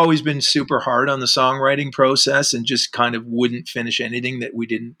we've always been super hard on the songwriting process and just kind of wouldn't finish anything that we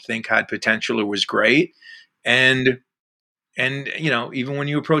didn't think had potential or was great. And even when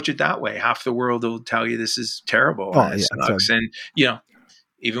you approach it that way, half the world will tell you this is terrible and Oh, it yeah. sucks. And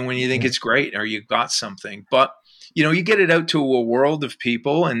even when you think Yeah. it's great or you've got something, but you get it out to a world of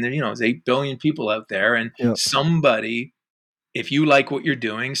people, and there's 8 billion people out there, and Yeah. somebody, if you like what you're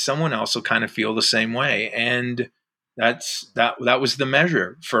doing, someone else will kind of feel the same way. And that was the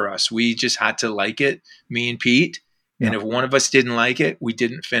measure for us. We just had to like it, me and Pete. Yeah. And if one of us didn't like it, we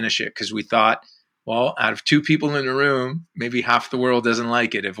didn't finish it, because we thought, well, out of 2 people in the room, maybe half the world doesn't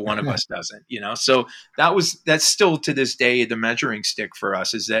like it if one of us doesn't, So that's still to this day the measuring stick for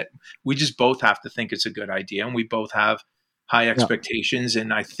us, is that we just both have to think it's a good idea, and we both have high Yeah. expectations,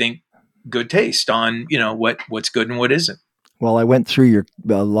 and I think good taste on, what's good and what isn't. Well, I went through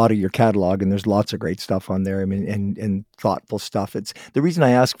a lot of your catalog, and there's lots of great stuff on there. I mean, and thoughtful stuff. It's the reason I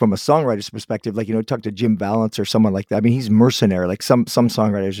ask from a songwriter's perspective. Like, talk to Jim Vallance or someone like that. I mean, he's mercenary. Like some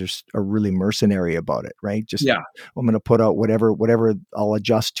songwriters are really mercenary about it, right? Just, Yeah. I'm going to put out whatever I'll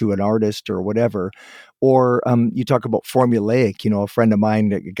adjust to an artist or whatever. Or you talk about formulaic. A friend of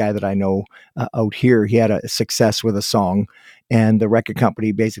mine, a guy that I know out here, he had a success with a song, and the record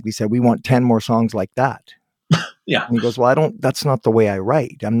company basically said, "We want 10 more songs like that." Yeah. And he goes, "Well, that's not the way I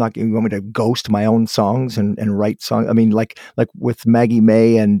write. I'm not, you want me to ghost my own songs and write songs?" I mean, like with Maggie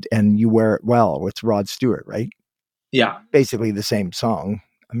May and You Wear It Well with Rod Stewart, right? Yeah. Basically the same song.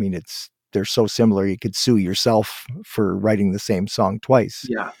 I mean, they're so similar. You could sue yourself for writing the same song twice.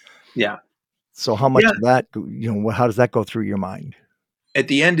 Yeah. Yeah. So how much Yeah. of that, how does that go through your mind? At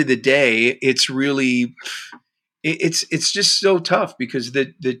the end of the day, it's really, it's just so tough, because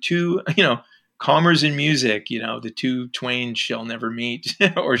the two, commerce and music, the two twain shall never meet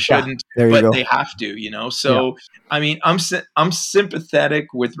or Yeah, shouldn't, there you but go. they have to, Yeah. So, I mean, I'm sympathetic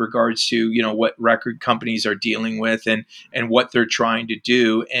with regards to, what record companies are dealing with, and what they're trying to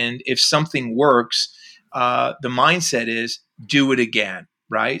do. And if something works, the mindset is do it again.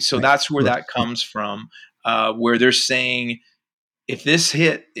 Right. So Right. that's where Sure. that comes from, where they're saying, if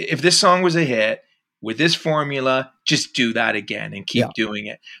this song was a hit with this formula, just do that again and Yeah. keep doing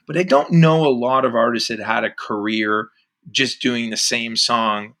it. But I don't know a lot of artists that had a career just doing the same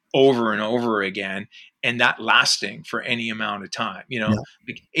song over and over again, and that lasting for any amount of time. Yeah.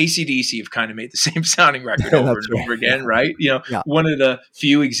 Like AC/DC have kind of made the same sounding record over That's and right. over again, right? Yeah. One of the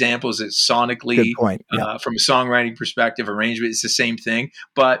few examples that Good sonically, point. Yeah. from a songwriting perspective, arrangement, it's the same thing.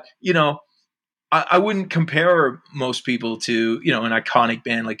 But I wouldn't compare most people to, an iconic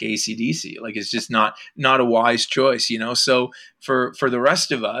band like AC/DC. Like, it's just not a wise choice, So for the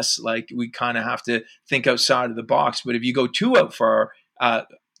rest of us, like, we kind of have to think outside of the box. But if you go too far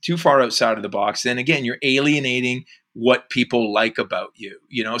outside of the box, then again, you're alienating what people like about you,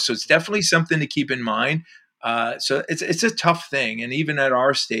 So it's definitely something to keep in mind. So it's a tough thing, and even at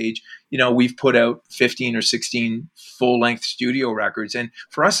our stage, we've put out 15 or 16 full-length studio records, and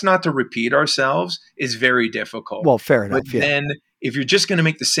for us not to repeat ourselves is very difficult. Well, fair But enough. Yeah. then if you're just going to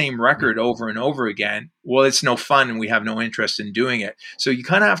make the same record over and over again, well, it's no fun, and we have no interest in doing it. So you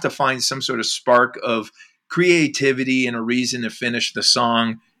kind of have to find some sort of spark of creativity and a reason to finish the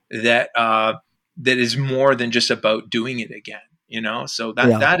song that is more than just about doing it again. So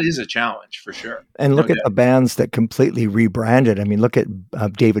Yeah. that is a challenge for sure. And No look at doubt. the bands that completely rebranded. I mean, look at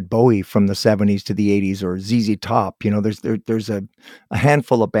David Bowie from the 70s to the 80s, or ZZ Top. There's a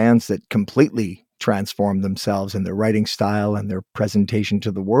handful of bands that completely transformed themselves in their writing style and their presentation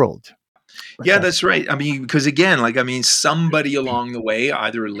to the world. Yeah, that's right. I mean, because again, somebody along the way,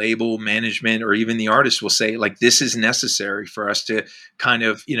 either label management or even the artist, will say, like, this is necessary for us to kind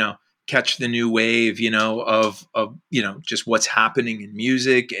of, catch the new wave, of just what's happening in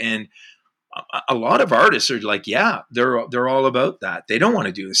music. And a lot of artists are like, yeah, they're all about that. They don't want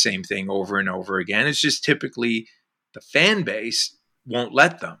to do the same thing over and over again. It's just typically the fan base won't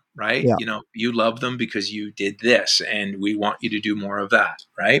let them, right? Yeah. You love them because you did this, and we want you to do more of that,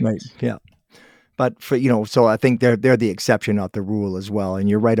 right? Right. Yeah. But so I think they're the exception, not the rule as well. And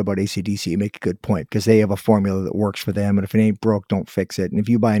you're right about AC/DC. You make a good point, because they have a formula that works for them. And if it ain't broke, don't fix it. And if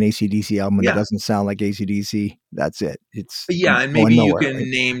you buy an AC/DC album and it Yeah. doesn't sound like AC/DC, that's it. It's Yeah, and going maybe you nowhere, can right?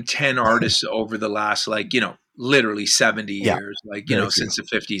 name 10 artists over the last, literally 70 Yeah. years, Very true. since the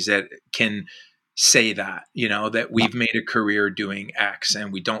 50s, that can say that, that Yeah. we've made a career doing X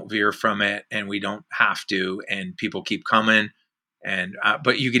and we don't veer from it and we don't have to, and people keep coming. And,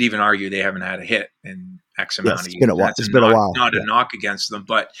 but you could even argue they haven't had a hit in X Yes, amount of it's years. been a while. That's It's been a while. not a Yeah. knock against them,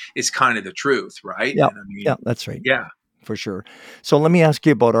 but it's kind of the truth. Right. Yeah. And I Yeah, mean, that's right. yeah. For sure. So let me ask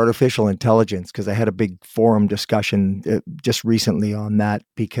you about artificial intelligence, because I had a big forum discussion just recently on that.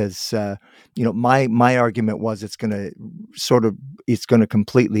 Because my argument was it's going to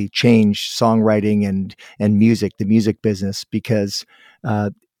completely change songwriting and music, the music business, because uh,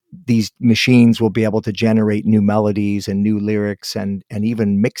 these machines will be able to generate new melodies and new lyrics and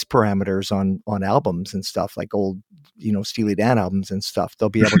even mix parameters on albums and stuff, like old Steely Dan albums and stuff. They'll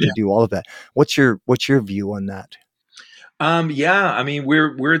be able to do all of that. What's your view on that? Yeah, I mean,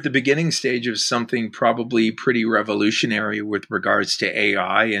 we're at the beginning stage of something probably pretty revolutionary with regards to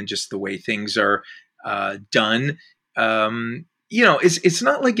AI and just the way things are done. It's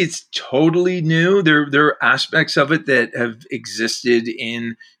not like it's totally new. There are aspects of it that have existed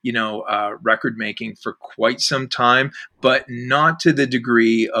in record making for quite some time, but not to the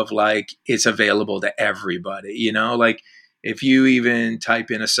degree of like it's available to everybody. Like if you even type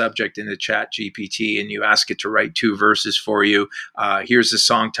in a subject in the chat GPT and you ask it to write two verses for you, here's the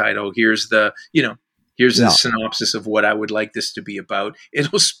song title, here's the Yeah. synopsis of what I would like this to be about,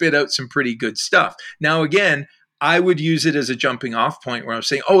 it'll spit out some pretty good stuff. Now, again, I would use it as a jumping off point where I'm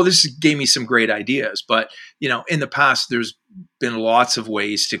saying, oh, this gave me some great ideas. But, in the past, there's been lots of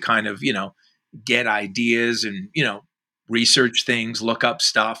ways to kind of, get ideas and, research things, look up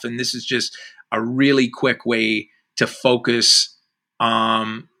stuff. And this is just a really quick way to focus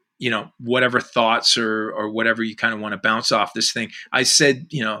whatever thoughts or whatever you kind of want to bounce off this thing. I said,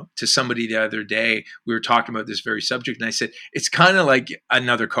 to somebody the other day, we were talking about this very subject, and I said, it's kind of like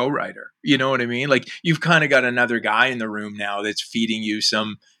another co-writer. You know what I mean? Like you've kind of got another guy in the room now that's feeding you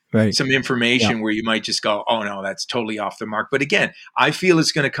some Right. Yeah. information where you might just go, oh no, that's totally off the mark. But again, I feel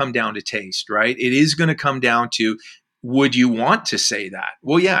it's going to come down to taste, right? It is going to come down to, would you want to say that?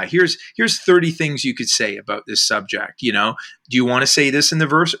 Well, yeah, here's 30 things you could say about this subject. Do you want to say this in the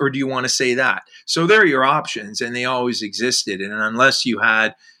verse or do you want to say that? So there are your options, and they always existed. And unless you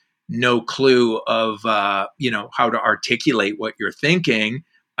had no clue of how to articulate what you're thinking,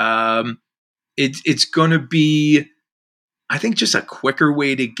 it's going to be, I think, just a quicker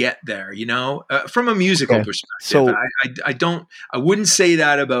way to get there, from a musical Okay. perspective. So I wouldn't say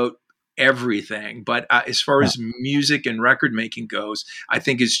that about everything, but as far yeah. as music and record making goes, I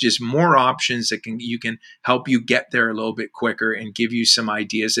think it's just more options that you can help you get there a little bit quicker and give you some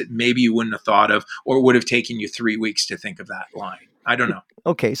ideas that maybe you wouldn't have thought of or would have taken you 3 weeks to think of that line. I don't know.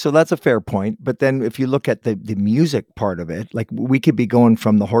 Okay, so that's a fair point. But then if you look at the music part of it, like we could be going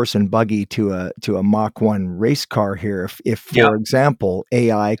from the horse and buggy to a Mach 1 race car here if Yeah, for example,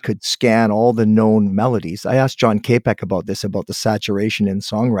 AI could scan all the known melodies. I asked John Capek about this, about the saturation in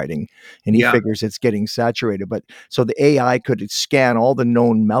songwriting, and he yeah, figures it's getting saturated. But so the AI could scan all the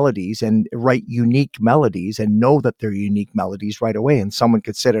known melodies and write unique melodies and know that they're unique melodies right away. And someone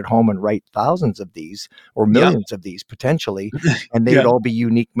could sit at home and write thousands of these or yeah, millions of these potentially, and they would yeah. all be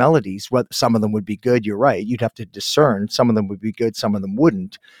unique melodies. Some of them would be good. You're right. You'd have to discern. Some of them would be good. Some of them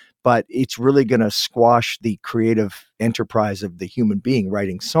wouldn't. But it's really going to squash the creative enterprise of the human being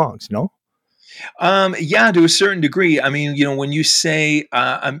writing songs. No. Yeah, to a certain degree. I mean, when you say,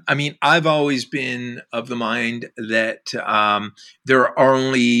 I mean, I've always been of the mind that there are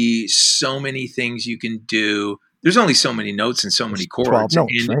only so many things you can do. There's only so many notes and so many There's 12 chords,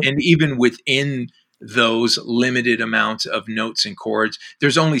 notes, and right? even within those limited amounts of notes and chords,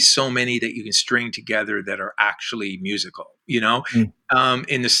 there's only so many that you can string together that are actually musical. Mm,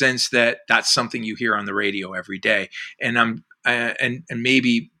 In the sense that that's something you hear on the radio every day, and and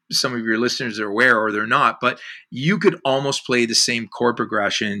maybe some of your listeners are aware or they're not, but you could almost play the same chord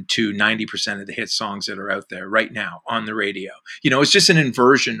progression to 90% of the hit songs that are out there right now on the radio. It's just an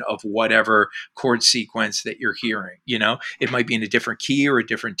inversion of whatever chord sequence that you're hearing. It might be in a different key or a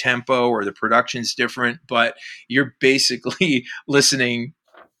different tempo or the production's different, but you're basically listening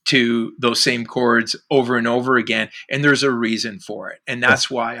to those same chords over and over again. And there's a reason for it. And yeah. that's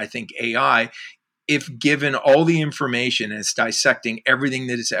why I think AI, if given all the information and it's dissecting everything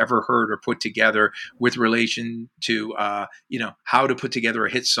that it's ever heard or put together with relation to how to put together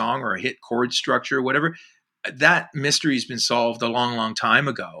a hit song or a hit chord structure or whatever, that mystery has been solved a long, long time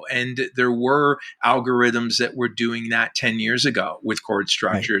ago. And there were algorithms that were doing that 10 years ago with chord Right.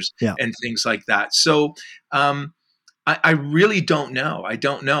 structures Yeah. and things like that. So I really don't know. I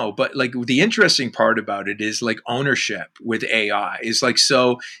don't know. But like the interesting part about it is like ownership with AI is like,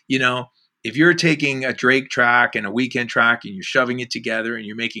 so, you know, if you're taking a Drake track and a Weekend track and you're shoving it together and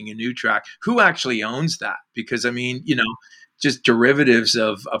you're making a new track, who actually owns that? Because I mean, just derivatives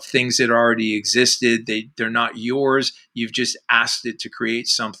of things that already existed. They're not yours. You've just asked it to create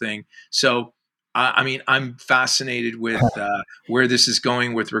something. So I mean, I'm fascinated with where this is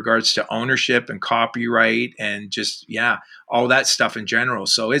going with regards to ownership and copyright and just all that stuff in general.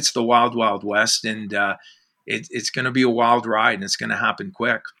 So it's the wild, wild west, and it's going to be a wild ride, and it's going to happen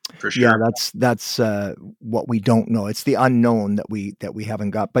quick for Yeah, sure. that's what we don't know. It's the unknown that we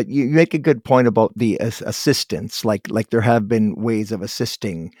haven't got. But you make a good point about the assistance. Like there have been ways of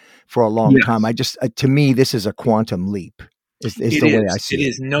assisting for a long time. I Yes, just to me this is a quantum leap. Is it the way is. I It see it.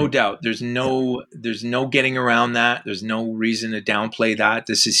 is, no Right? doubt. Yeah. There's no getting around that. There's no reason to downplay that.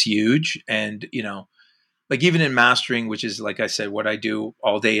 This is huge, and like even in mastering, which is like I said, what I do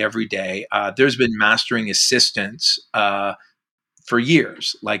all day, every day. There's been mastering assistants for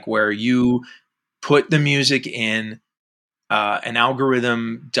years, like where you put the music in. An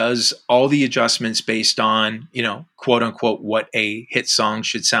algorithm does all the adjustments based on, quote unquote, what a hit song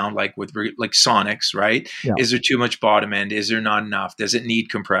should sound like with like sonics, right? Yeah. Is there too much bottom end? Is there not enough? Does it need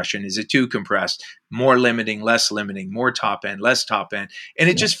compression? Is it too compressed? More limiting, less limiting, more top end, less top end. And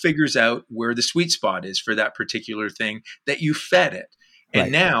it Yeah. just figures out where the sweet spot is for that particular thing that you fed it. And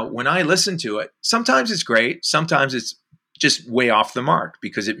Right. now when I listen to it, sometimes it's great. Sometimes it's just way off the mark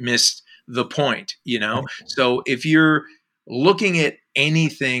because it missed the point. Right. So if you're looking at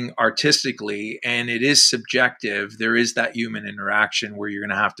anything artistically and it is subjective, there is that human interaction where you're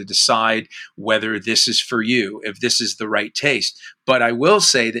going to have to decide whether this is for you, if this is the right taste. But I will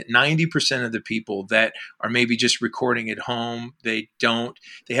say that 90% of the people that are maybe just recording at home, they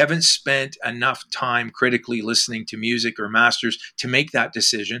haven't spent enough time critically listening to music or masters to make that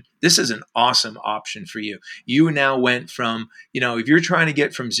decision. This is an awesome option for you. You now went from, if you're trying to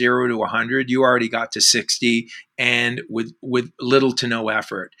get from 0 to 100, you already got to 60, and with little to no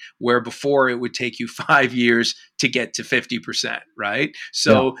effort, where before it would take you 5 years to get to 50%, right? Yeah.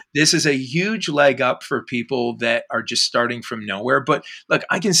 So this is a huge leg up for people that are just starting from nowhere. But look,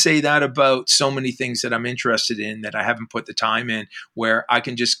 I can say that about so many things that I'm interested in that I haven't put the time in, where I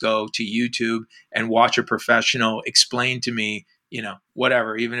can just go to YouTube and watch a professional explain to me,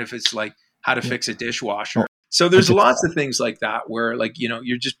 whatever, even if it's like how to Yeah. fix a dishwasher. Oh, So I there's just lots of things like that where, like,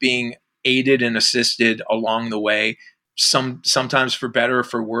 you're just being aided and assisted along the way, sometimes for better or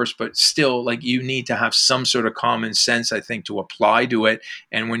for worse, but still, like, you need to have some sort of common sense, I think, to apply to it.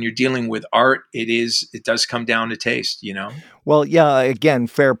 And when you're dealing with art, it does come down to taste. Well, yeah, again,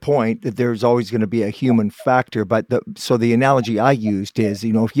 fair point that there's always going to be a human factor. But so the analogy I used is,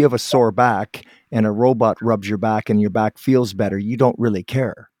 if you have a sore back and a robot rubs your back and your back feels better, you don't really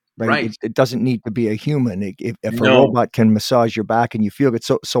care, right? Right. It doesn't need to be a human. If a No. robot can massage your back and you feel good.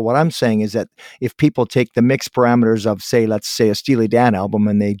 So what I'm saying is that if people take the mixed parameters of, say, let's say a Steely Dan album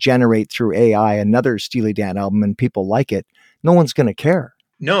and they generate through AI another Steely Dan album and people like it, no one's going to care.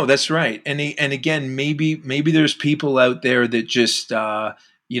 No, that's right. And again, maybe there's people out there that just are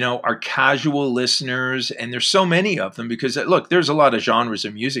casual listeners, and there's so many of them because look, there's a lot of genres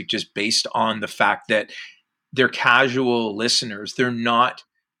of music just based on the fact that they're casual listeners. They're not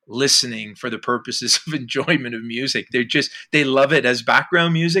listening for the purposes of enjoyment of music. They love it as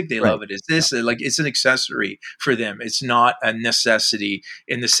background music. They Right. love it as Yeah. this. Like, it's an accessory for them. It's not a necessity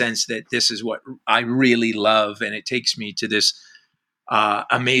in the sense that this is what I really love, and it takes me to this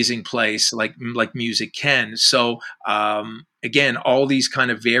amazing place like music can. So again, all these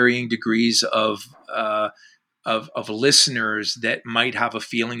kind of varying degrees of listeners that might have a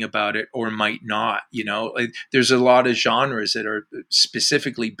feeling about it or might not. Like, there's a lot of genres that are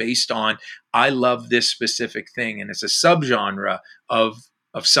specifically based on, I love this specific thing, and it's a subgenre of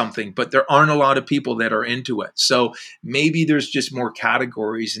something, but there aren't a lot of people that are into it. So maybe there's just more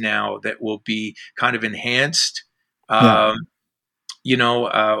categories now that will be kind of enhanced. Yeah. Um,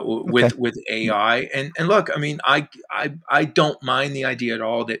 Okay. with AI. And look, I mean, I don't mind the idea at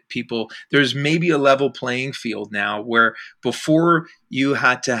all that there's maybe a level playing field now where before you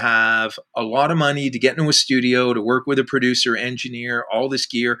had to have a lot of money to get into a studio, to work with a producer, engineer, all this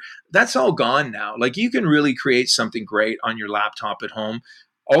gear. That's all gone now. Like, you can really create something great on your laptop at home.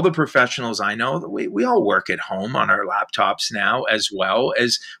 All the professionals I know, we all work at home on our laptops now, as well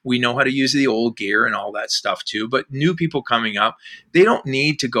as we know how to use the old gear and all that stuff too. But new people coming up, they don't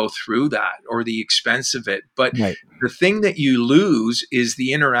need to go through that or the expense of it. But Right. the thing that you lose is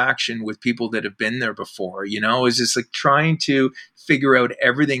the interaction with people that have been there before, is just like trying to figure out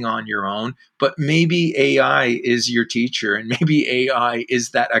everything on your own, but maybe AI is your teacher, and maybe AI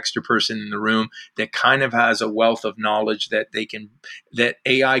is that extra person in the room that kind of has a wealth of knowledge that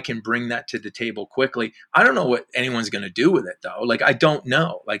AI can bring that to the table quickly. I don't know what anyone's going to do with it though. Like, I don't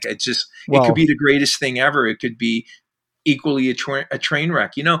know. Like, it could Well, be the greatest thing ever. It could be equally a train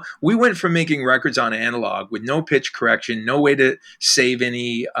wreck. We went from making records on analog with no pitch correction, no way to save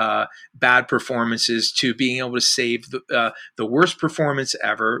any bad performances, to being able to save the worst performance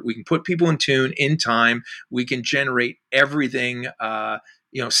ever. We can put people in tune in time. We can generate everything,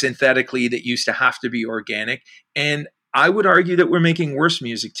 synthetically, that used to have to be organic. And I would argue that we're making worse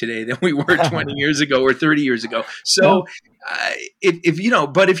music today than we were 20 years ago or 30 years ago. yeah, So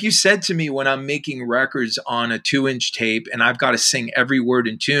but if you said to me when I'm making records on a 2-inch tape and I've got to sing every word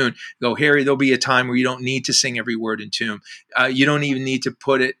in tune, go, Harry, there'll be a time where you don't need to sing every word in tune. You don't even need to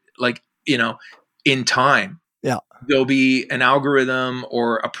put it in time. yeah. There'll be an algorithm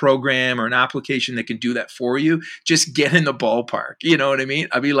or a program or an application that can do that for you. Just get in the ballpark. You know what I mean?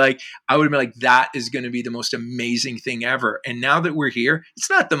 I would be like, that is going to be the most amazing thing ever. And now that we're here, it's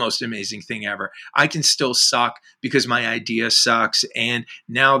not the most amazing thing ever. I can still suck because my idea sucks. And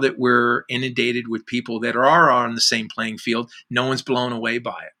now that we're inundated with people that are on the same playing field, no one's blown away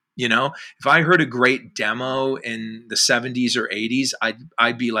by it. If I heard a great demo in the 70s or 80s,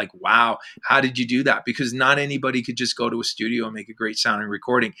 I'd be like, wow, how did you do that? Because not anybody could just go to a studio and make a great sounding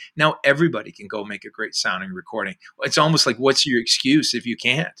recording. Now everybody can go make a great sounding recording. It's almost like, what's your excuse if you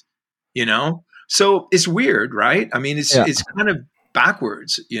can't? So it's weird, right? I mean, it's Yeah. it's kind of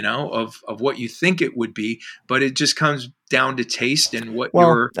backwards, of what you think it would be, but it just comes down to taste and what Well,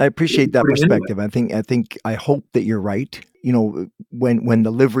 you're I appreciate that putting into it. perspective. I hope that you're right. When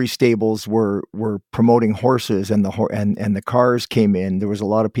the livery stables were promoting horses and the cars came in, there was a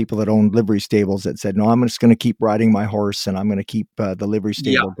lot of people that owned livery stables that said, "No, I'm just going to keep riding my horse and I'm going to keep the livery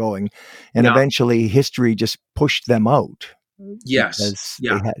Yeah, stable going." And yeah, eventually, history just pushed them out yes, because they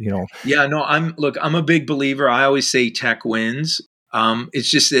yeah. had, Yeah, no, I'm a big believer. I always say tech wins. It's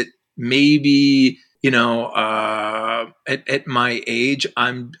just that maybe, at my age,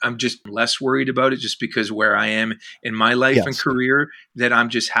 I'm just less worried about it, just because where I am in my life and yes, career, that I'm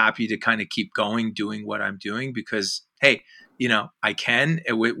just happy to kind of keep going, doing what I'm doing, because hey, I can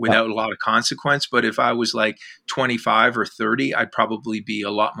yeah. without a lot of consequence. But if I was like 25 or 30, I'd probably be a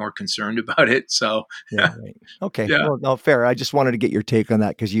lot more concerned about it. So Yeah, right. Okay. yeah. Well, no, fair. I just wanted to get your take on that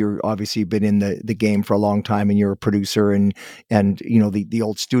because you're obviously been in the game for a long time and you're a producer and the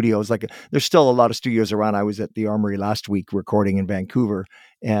old studios. Like there's still a lot of studios around. I was at the Armory last week recording in Vancouver,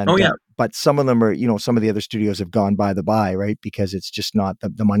 Oh and yeah. but some of them are some of the other studios have gone by the by, right? Because it's just not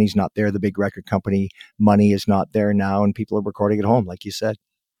the money's not there. The big record company money is not there now, and people are recording at home, like you said.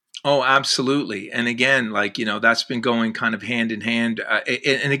 Oh, absolutely. And again, like, that's been going kind of hand in hand.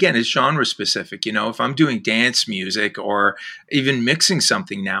 And again, it's genre specific. If I'm doing dance music or even mixing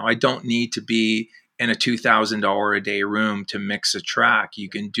something now, I don't need to be in a $2,000 a day room to mix a track. You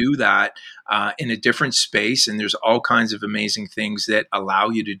can do that in a different space. And there's all kinds of amazing things that allow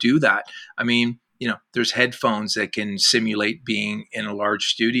you to do that. I mean, there's headphones that can simulate being in a large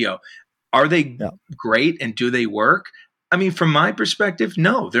studio. Are they Yeah, great and do they work? I mean, from my perspective,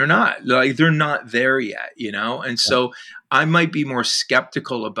 no, they're not. Like, they're not there yet, And yeah, so I might be more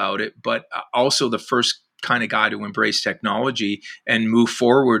skeptical about it, but also the first kind of guy to embrace technology and move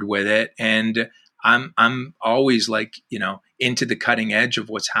forward with it. And I'm always like, into the cutting edge of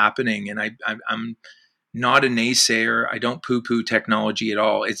what's happening. And I'm not a naysayer. I don't poo-poo technology at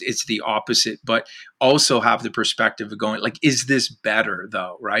all. It's the opposite, but also have the perspective of going like, is this better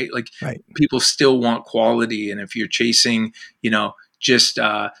though? Right? Like, right. people still want quality, and if you're chasing, just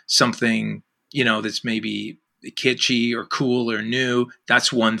something, that's maybe kitschy or cool or new,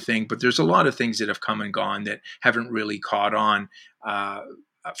 that's one thing. But there's a lot of things that have come and gone that haven't really caught on. Uh,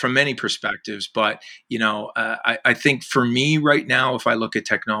 from many perspectives, but I think for me right now, if I look at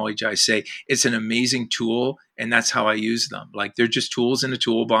technology, I say it's an amazing tool, and that's how I use them. Like, they're just tools in a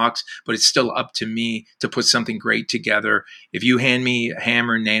toolbox, but it's still up to me to put something great together. If you hand me a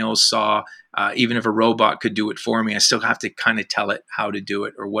hammer, nails, saw, even if a robot could do it for me, I still have to kind of tell it how to do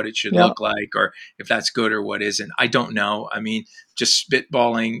it or what it should Yeah. look like, or if that's good or what isn't. I don't know. I mean, just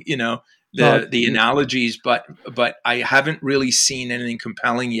spitballing, No, the analogies, but I haven't really seen anything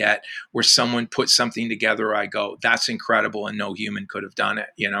compelling yet where someone put something together. I go, that's incredible, and no human could have done it.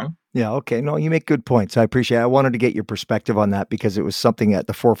 yeah, okay. No, you make good points. I appreciate it. I wanted to get your perspective on that because it was something at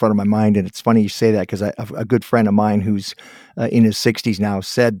the forefront of my mind. And it's funny you say that because a good friend of mine who's in his 60s now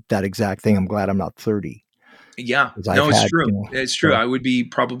said that exact thing. I'm glad I'm not 30 Yeah, because I've no, it's had, true. It's true. so I would be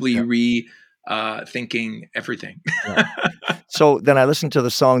probably yeah, thinking everything. yeah. So then I listened to the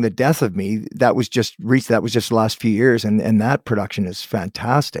song "The Death of Me." That was just That was just the last few years, and that production is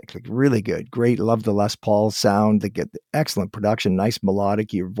fantastic, like really good, great. Love the Les Paul sound. They get excellent production, nice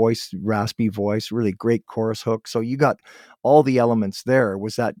melodic. Your voice, raspy voice, really great chorus hook. So you got all the elements there.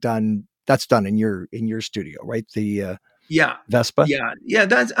 Was that done? That's done in your studio, right? The Yeah. Vespa. Yeah.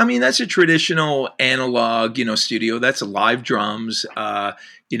 That's a traditional analog, studio. That's live drums, all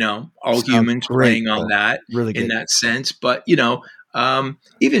Sounds humans great, playing on though. that Really in good. that sense. But,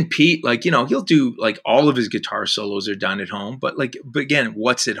 even Pete, he'll do like all of his guitar solos are done at home. But again,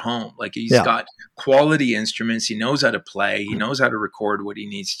 what's at home? Like he's Yeah. got quality instruments. He knows how to play. He knows how to record what he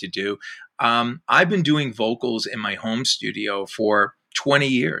needs to do. I've been doing vocals in my home studio for 20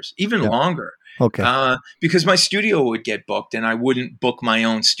 years, even Yeah. longer. Okay. Because my studio would get booked and I wouldn't book my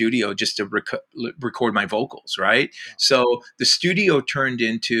own studio just to record my vocals, right? So the studio turned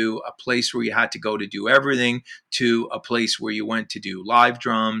into a place where you had to go to do everything, to a place where you went to do live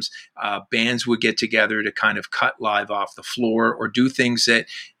drums. Bands would get together to kind of cut live off the floor or do things that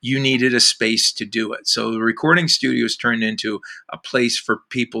you needed a space to do it. So the recording studios turned into a place for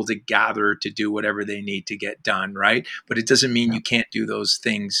people to gather to do whatever they need to get done, right? But it doesn't mean Yeah. you can't do those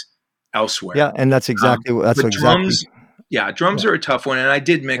things elsewhere. Yeah, and that's But exactly. drums Yeah. are a tough one, and I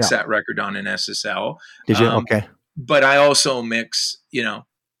did mix Yeah. that record on an SSL. Did you? Um, Okay. but I also mix,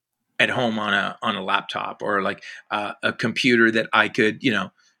 at home on a laptop or like a computer that I could,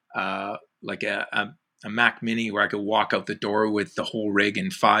 like a Mac Mini where I could walk out the door with the whole rig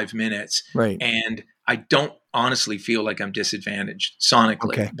in 5 minutes, Right. and I don't honestly feel like I'm disadvantaged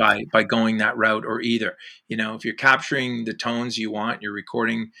sonically Okay. by going that route or either. If you're capturing the tones you want, you're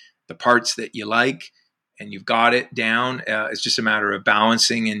recording the parts that you like, and you've got it down. It's just a matter of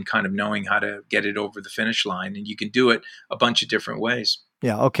balancing and kind of knowing how to get it over the finish line, and you can do it a bunch of different ways.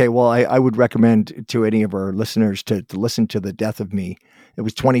 Yeah. Okay. Well, I would recommend to any of our listeners to listen to "The Death of Me." It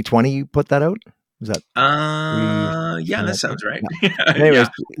was 2020 you put that out? Was that three Yeah, in that that date? sounds right. Yeah. Yeah, Anyways,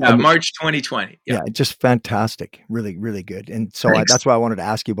 yeah, March 2020. Yeah. yeah, just fantastic. Really, really good. And so Thanks. that's why I wanted to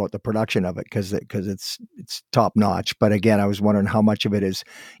ask you about the production of it because it's top notch. But again, I was wondering how much of it is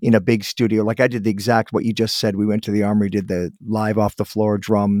in a big studio. Like I did the exact what you just said. We went to the Armory, did the live off the floor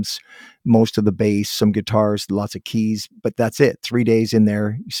drums, most of the bass, some guitars, lots of keys, but that's it. 3 days in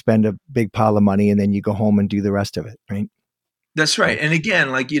there, you spend a big pile of money, and then you go home and do the rest of it. Right. That's So right. And again,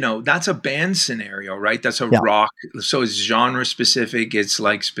 that's a band scenario, right? That's a yeah, rock. So it's genre specific. It's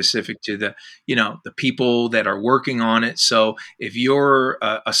like specific to the people that are working on it. So if you're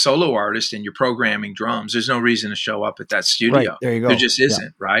a solo artist and you're programming drums, there's no reason to show up at that right. studio. There you There go. just Yeah.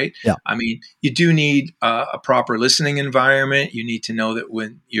 isn't, right? Yeah. I mean, you do need a proper listening environment. You need to know that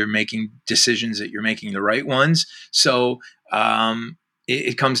when you're making decisions that you're making the right ones. So,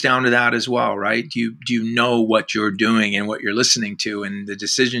 it comes down to that as well, right? Do you know what you're doing and what you're listening to, and the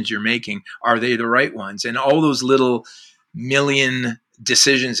decisions you're making, are they the right ones? And all those little million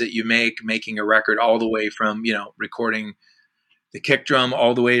decisions that you making a record, all the way from recording the kick drum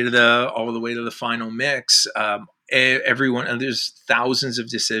all the way to the final mix. Everyone, and there's thousands of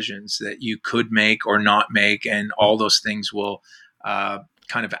decisions that you could make or not make, and all those things will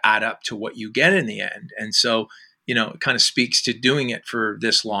kind of add up to what you get in the end. And so, it kind of speaks to doing it for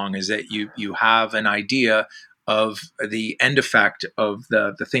this long, is that you have an idea of the end effect of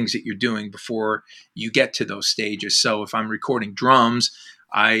the things that you're doing before you get to those stages. So if I'm recording drums,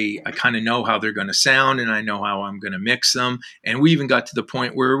 I kind of know how they're going to sound, and I know how I'm going to mix them. And we even got to the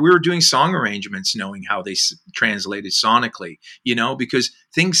point where we were doing song arrangements, knowing how they translated sonically, because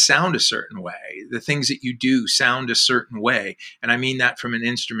things sound a certain way. The things that you do sound a certain way. And I mean that from an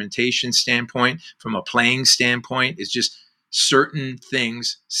instrumentation standpoint, from a playing standpoint. It's just certain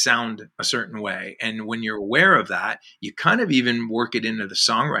things sound a certain way. And when you're aware of that, you kind of even work it into the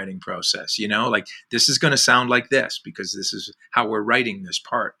songwriting process, like this is going to sound like this because this is how we're writing this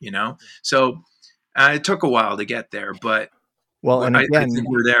part. So it took a while to get there, but Well, and I again, think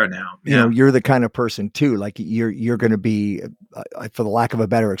we're there now. Yeah. you're the kind of person too, like you're going to be, for the lack of a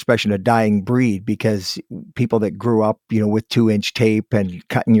better expression, a dying breed, because people that grew up, with 2-inch tape and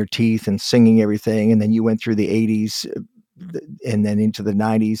cutting your teeth and singing everything, and then you went through the '80s and then into the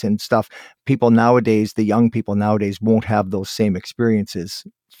 '90s and stuff. People nowadays, the young people nowadays, won't have those same experiences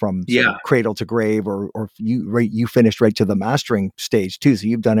from sort Yeah. of cradle to grave, or you finished right to the mastering stage too. So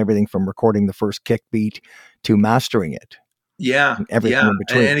you've done everything from recording the first kick beat to mastering it. Yeah, and everything yeah, in and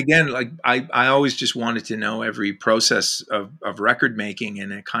between. again, like I always just wanted to know every process of record making,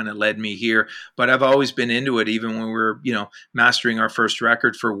 and it kind of led me here. But I've always been into it, even when we were, mastering our first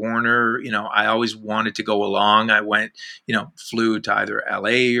record for Warner. I always wanted to go along. I went, flew to either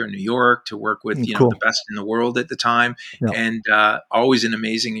L.A. or New York to work with, the Cool. best in the world at the time, Yeah. and always an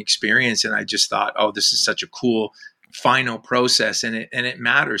amazing experience. And I just thought, oh, this is such a cool final process, and it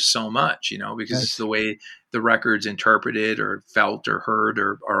matters so much, because it's Nice. the way the record's interpreted or felt or heard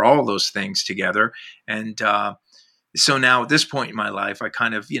or all those things together. And so now at this point in my life, I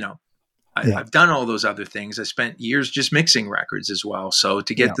kind of, Yeah. I've done all those other things. I spent years just mixing records as well. So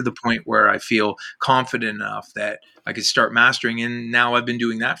to Yeah. get to the point where I feel confident enough that I could start mastering, and now I've been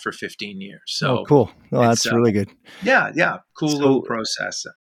doing that for 15 years. Oh, So cool. Oh, it's, that's really good. yeah, cool little So process.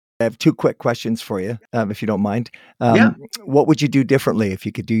 I have two quick questions for you, if you don't mind. Yeah. What would you do differently if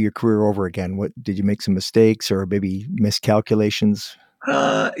you could do your career over again? What did you make some mistakes or maybe miscalculations?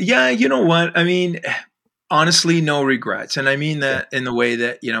 Yeah, you know what? I mean, honestly, no regrets. And I mean Okay. that in the way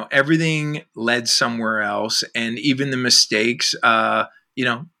that, everything led somewhere else. And even the mistakes,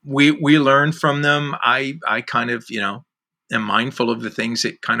 we learn from them. I kind of, am mindful of the things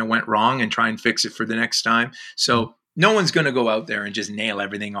that kind of went wrong and try and fix it for the next time. Mhm. So no one's going to go out there and just nail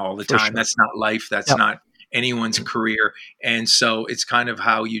everything all the For time. sure. That's not life. That's Yep. not anyone's career. And so it's kind of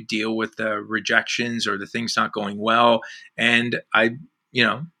how you deal with the rejections or the things not going well. And I,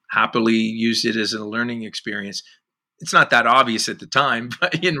 happily used it as a learning experience. It's not that obvious at the time,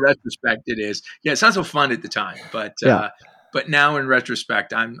 but in retrospect, it is. Yeah, it's not so fun at the time, Yeah. but now in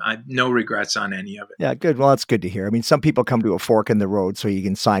retrospect, I'm no regrets on any of it. Yeah, good. Well, that's good to hear. I mean, some people come to a fork in the road, so you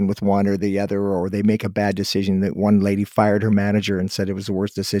can sign with one or the other, or they make a bad decision. That one lady fired her manager and said it was the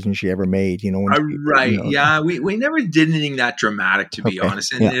worst decision she ever made. And Right. Yeah. We never did anything that dramatic, to be okay,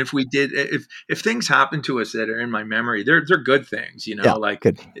 honest. And yeah, if we did, if things happen to us that are in my memory, they're good things, yeah, like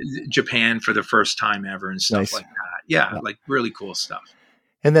good, Japan for the first time ever and stuff nice. like that. Yeah. Yeah. Like really cool stuff.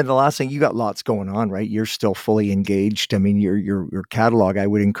 And then the last thing, you got lots going on, right? You're still fully engaged. I mean, your catalog. I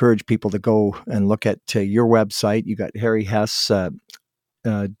would encourage people to go and look at your website. You got Harry Hess.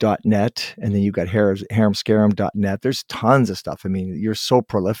 .net, and then you've got haremscarem.net. There's tons of stuff. I mean, you're so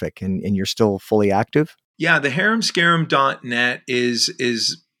prolific and you're still fully active. Yeah, the haremscarem.net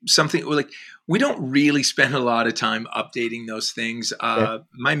is something like we don't really spend a lot of time updating those things. Okay.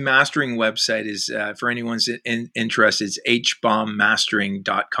 My mastering website is for anyone's interested, it's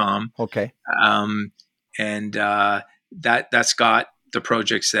hbombmastering.com. Okay. Um, and that's got the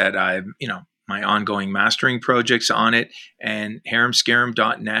projects that I'm, my ongoing mastering projects on it, and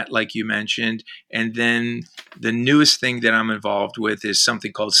haremscarem.net, like you mentioned. And then the newest thing that I'm involved with is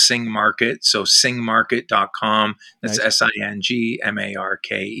something called Sing Market. So singmarket.com. That's Nice.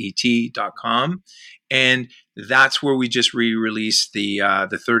 SINGMARKET.com. And that's where we just re-released the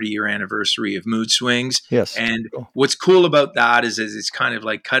 30-year anniversary of Mood Swings. Yes. And Cool. what's cool about that is it's kind of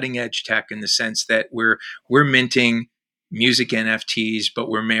like cutting edge tech in the sense that we're minting music NFTs, but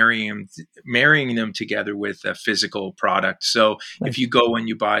we're marrying them together with a physical product. So if Nice. you go and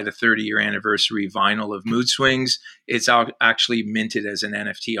you buy the 30-year anniversary vinyl of Mood Swings, it's actually minted as an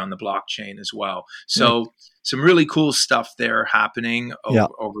NFT on the blockchain as well. Nice. So some really cool stuff there happening Yeah.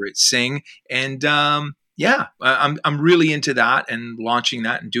 over at Sing. And yeah, I'm really into that and launching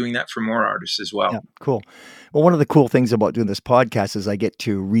that and doing that for more artists as well. Yeah. Cool. Well, one of the cool things about doing this podcast is I get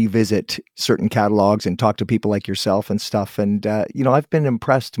to revisit certain catalogs and talk to people like yourself and stuff. And, I've been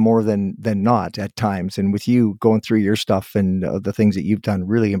impressed more than not at times. And with you going through your stuff and the things that you've done,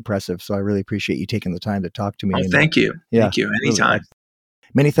 really impressive. So I really appreciate you taking the time to talk to me. Oh, And thank you. yeah, Thank you. really Anytime. excellent.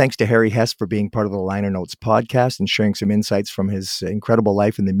 Many thanks to Harry Hess for being part of the Liner Notes podcast and sharing some insights from his incredible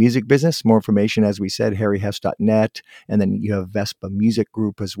life in the music business. More information, as we said, harryhess.net. And then you have Vespa Music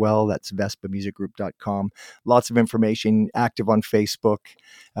Group as well. That's vespamusicgroup.com. Lots of information, active on Facebook.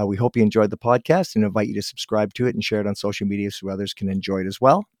 We hope you enjoyed the podcast and invite you to subscribe to it and share it on social media so others can enjoy it as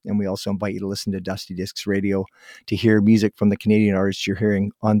well. And we also invite you to listen to Dusty Discs Radio to hear music from the Canadian artists you're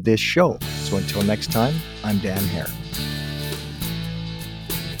hearing on this show. So until next time, I'm Dan Hare.